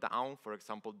scale down, for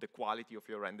example, the quality of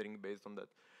your rendering based on that.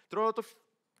 There are a lot of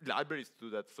libraries to do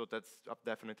that, so that's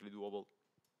definitely doable.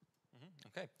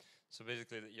 Okay, so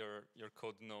basically your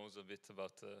code knows a bit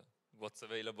about what's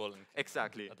available and can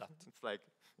Exactly. adapt. It's like,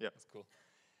 yeah. That's cool.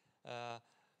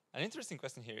 An interesting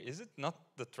question here. Is it not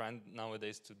the trend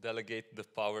nowadays to delegate the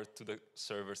power to the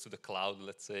servers, to the cloud,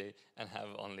 let's say, and have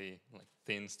only like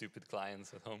thin, stupid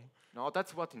clients at home? No,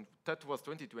 that was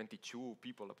 2022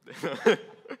 people up there.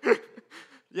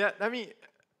 Yeah, I mean,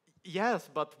 yes,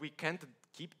 but we can't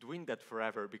keep doing that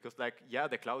forever because, like, yeah,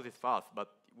 the cloud is fast, but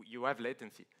you have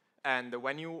latency. And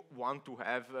when you want to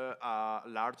have a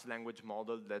large language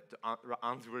model that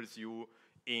answers you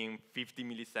in 50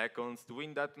 milliseconds,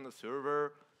 doing that on a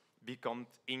server becomes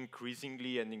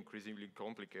increasingly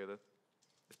complicated,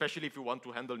 especially if you want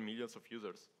to handle millions of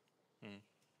users.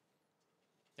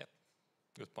 Yeah,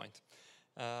 good point.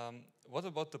 What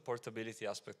about the portability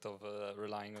aspect of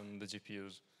relying on the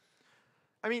GPUs?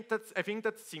 I mean, I think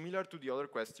that's similar to the other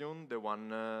question, the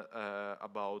one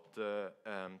about the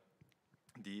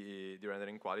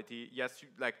rendering quality. Yes,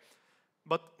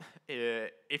 but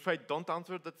if I don't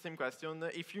answer that same question,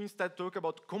 if you instead talk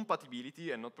about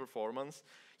compatibility and not performance,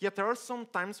 yeah, there are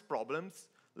sometimes problems.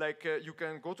 Like you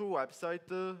can go to a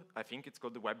website, I think it's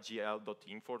called the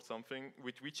webgl.info or something,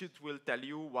 with which it will tell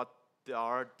you what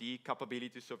are the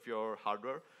capabilities of your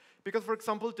hardware. Because, for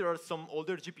example, there are some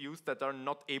older GPUs that are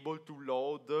not able to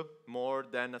load more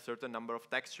than a certain number of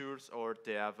textures, or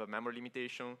they have a memory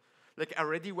limitation. Like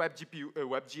already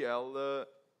WebGL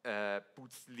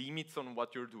puts limits on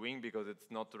what you're doing because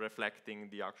it's not reflecting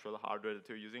the actual hardware that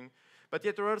you're using. But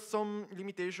yet there are some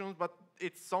limitations, but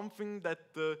it's something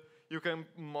that you can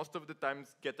most of the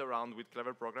times get around with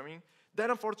clever programming.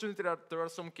 Then, unfortunately, there are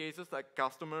some cases like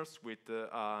customers with the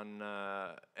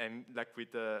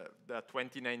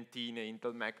 2019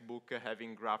 Intel MacBook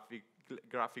having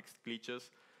graphics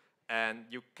glitches, and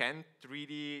you can't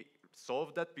really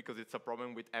solve that because it's a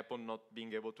problem with Apple not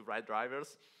being able to write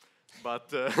drivers.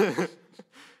 But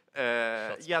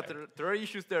yeah, there are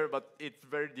issues there, but it's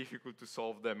very difficult to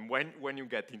solve them when you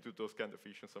get into those kind of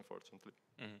issues, unfortunately.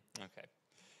 Okay.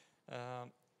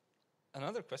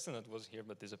 Another question that was here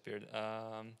but disappeared.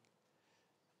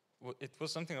 It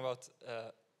was something about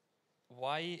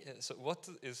why. So what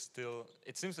is still?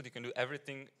 It seems that you can do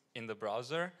everything in the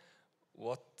browser.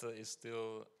 What is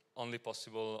still only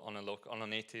possible on a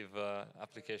native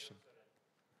application?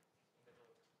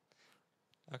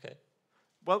 Okay.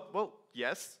 Well,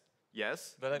 yes.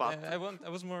 But I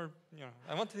was more,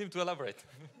 I wanted him to elaborate.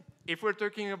 If we're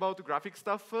talking about graphic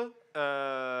stuff,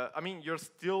 I mean, you're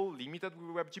still limited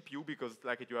with WebGPU because,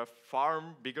 like, you have far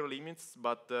bigger limits.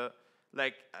 But,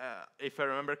 if I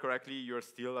remember correctly, you're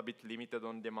still a bit limited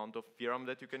on the amount of VRAM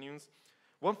that you can use.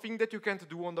 One thing that you can't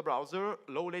do on the browser,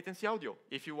 low latency audio.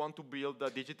 If you want to build a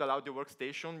digital audio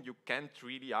workstation, you can't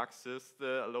really access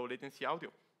the low latency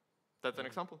audio. That's an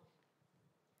example.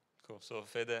 Cool. So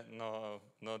Fede, no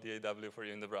DAW for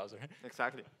you in the browser.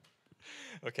 Exactly.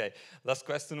 Okay. Last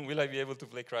question: will I be able to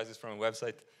play Crysis from a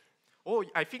website? Oh,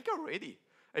 I think already.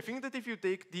 I think that if you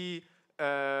take the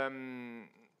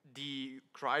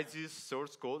Crysis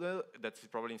source code, that's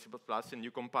probably in C++, and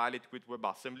you compile it with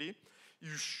WebAssembly,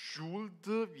 you should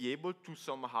be able to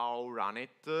somehow run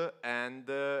it. And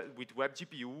with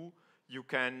WebGPU, you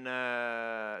can.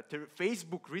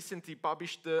 Facebook recently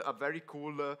published a very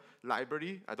cool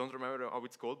library. I don't remember how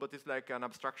it's called, but it's like an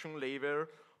abstraction layer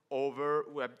over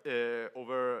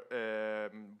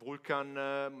Vulkan,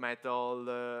 Metal,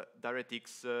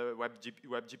 DirectX,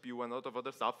 WebGPU, and a lot of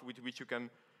other stuff with which you can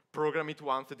program it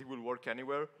once that it will work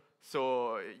anywhere.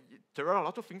 So there are a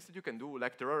lot of things that you can do.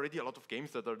 Like there are already a lot of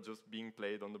games that are just being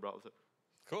played on the browser.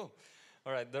 Cool.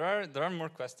 All right, there are more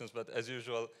questions, but as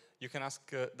usual, you can ask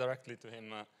directly to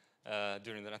him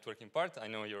during the networking part. I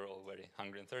know you're all very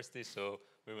hungry and thirsty, so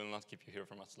we will not keep you here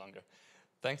for much longer.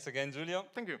 Thanks again, Giulio.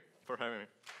 Thank you for having me.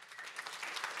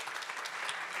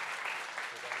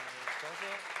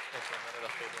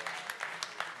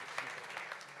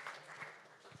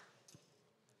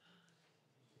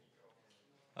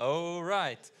 All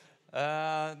right.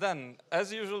 Then,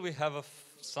 as usual, we have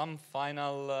some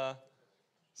final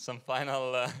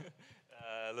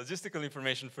logistical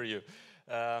information for you.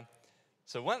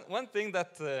 So one thing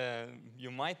that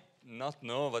you might not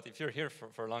know, but if you're here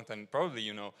for a long time, probably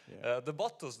you know, the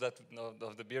bottles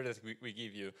of the beer that we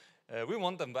give you, we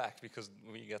want them back because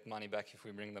we get money back if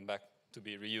we bring them back to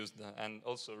be reused, and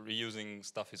also reusing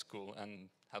stuff is cool and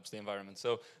helps the environment.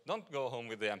 So don't go home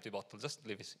with the empty bottle, just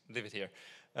leave it here.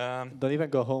 Don't even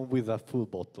go home with a full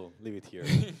bottle. Leave it here.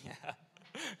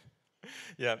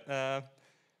 Yeah.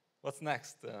 What's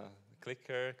next?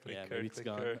 Clicker, maybe it's clicker.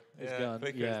 gone. It's yeah, gone.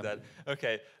 Clicker Yeah. is dead.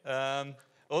 Okay.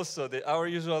 Also, our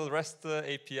usual REST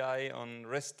API on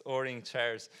restoring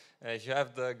chairs. If you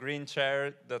have the green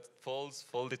chair that folds,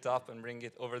 fold it up and bring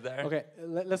it over there. Okay,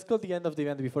 let's go to the end of the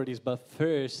event before this. But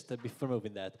first, before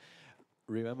moving that,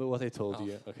 remember what I told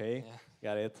you, okay? Yeah.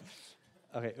 Got it?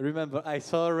 Okay, remember, I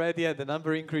saw already the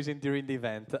number increasing during the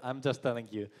event. I'm just telling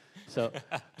you. So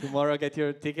tomorrow get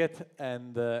your ticket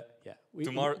and yeah.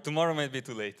 Tomorrow might be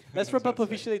too late. Let's wrap up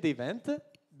officially the event.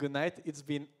 Good night. It's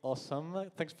been awesome.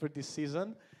 Thanks for this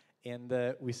season. And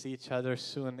we see each other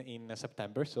soon in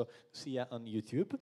September. So see ya on YouTube.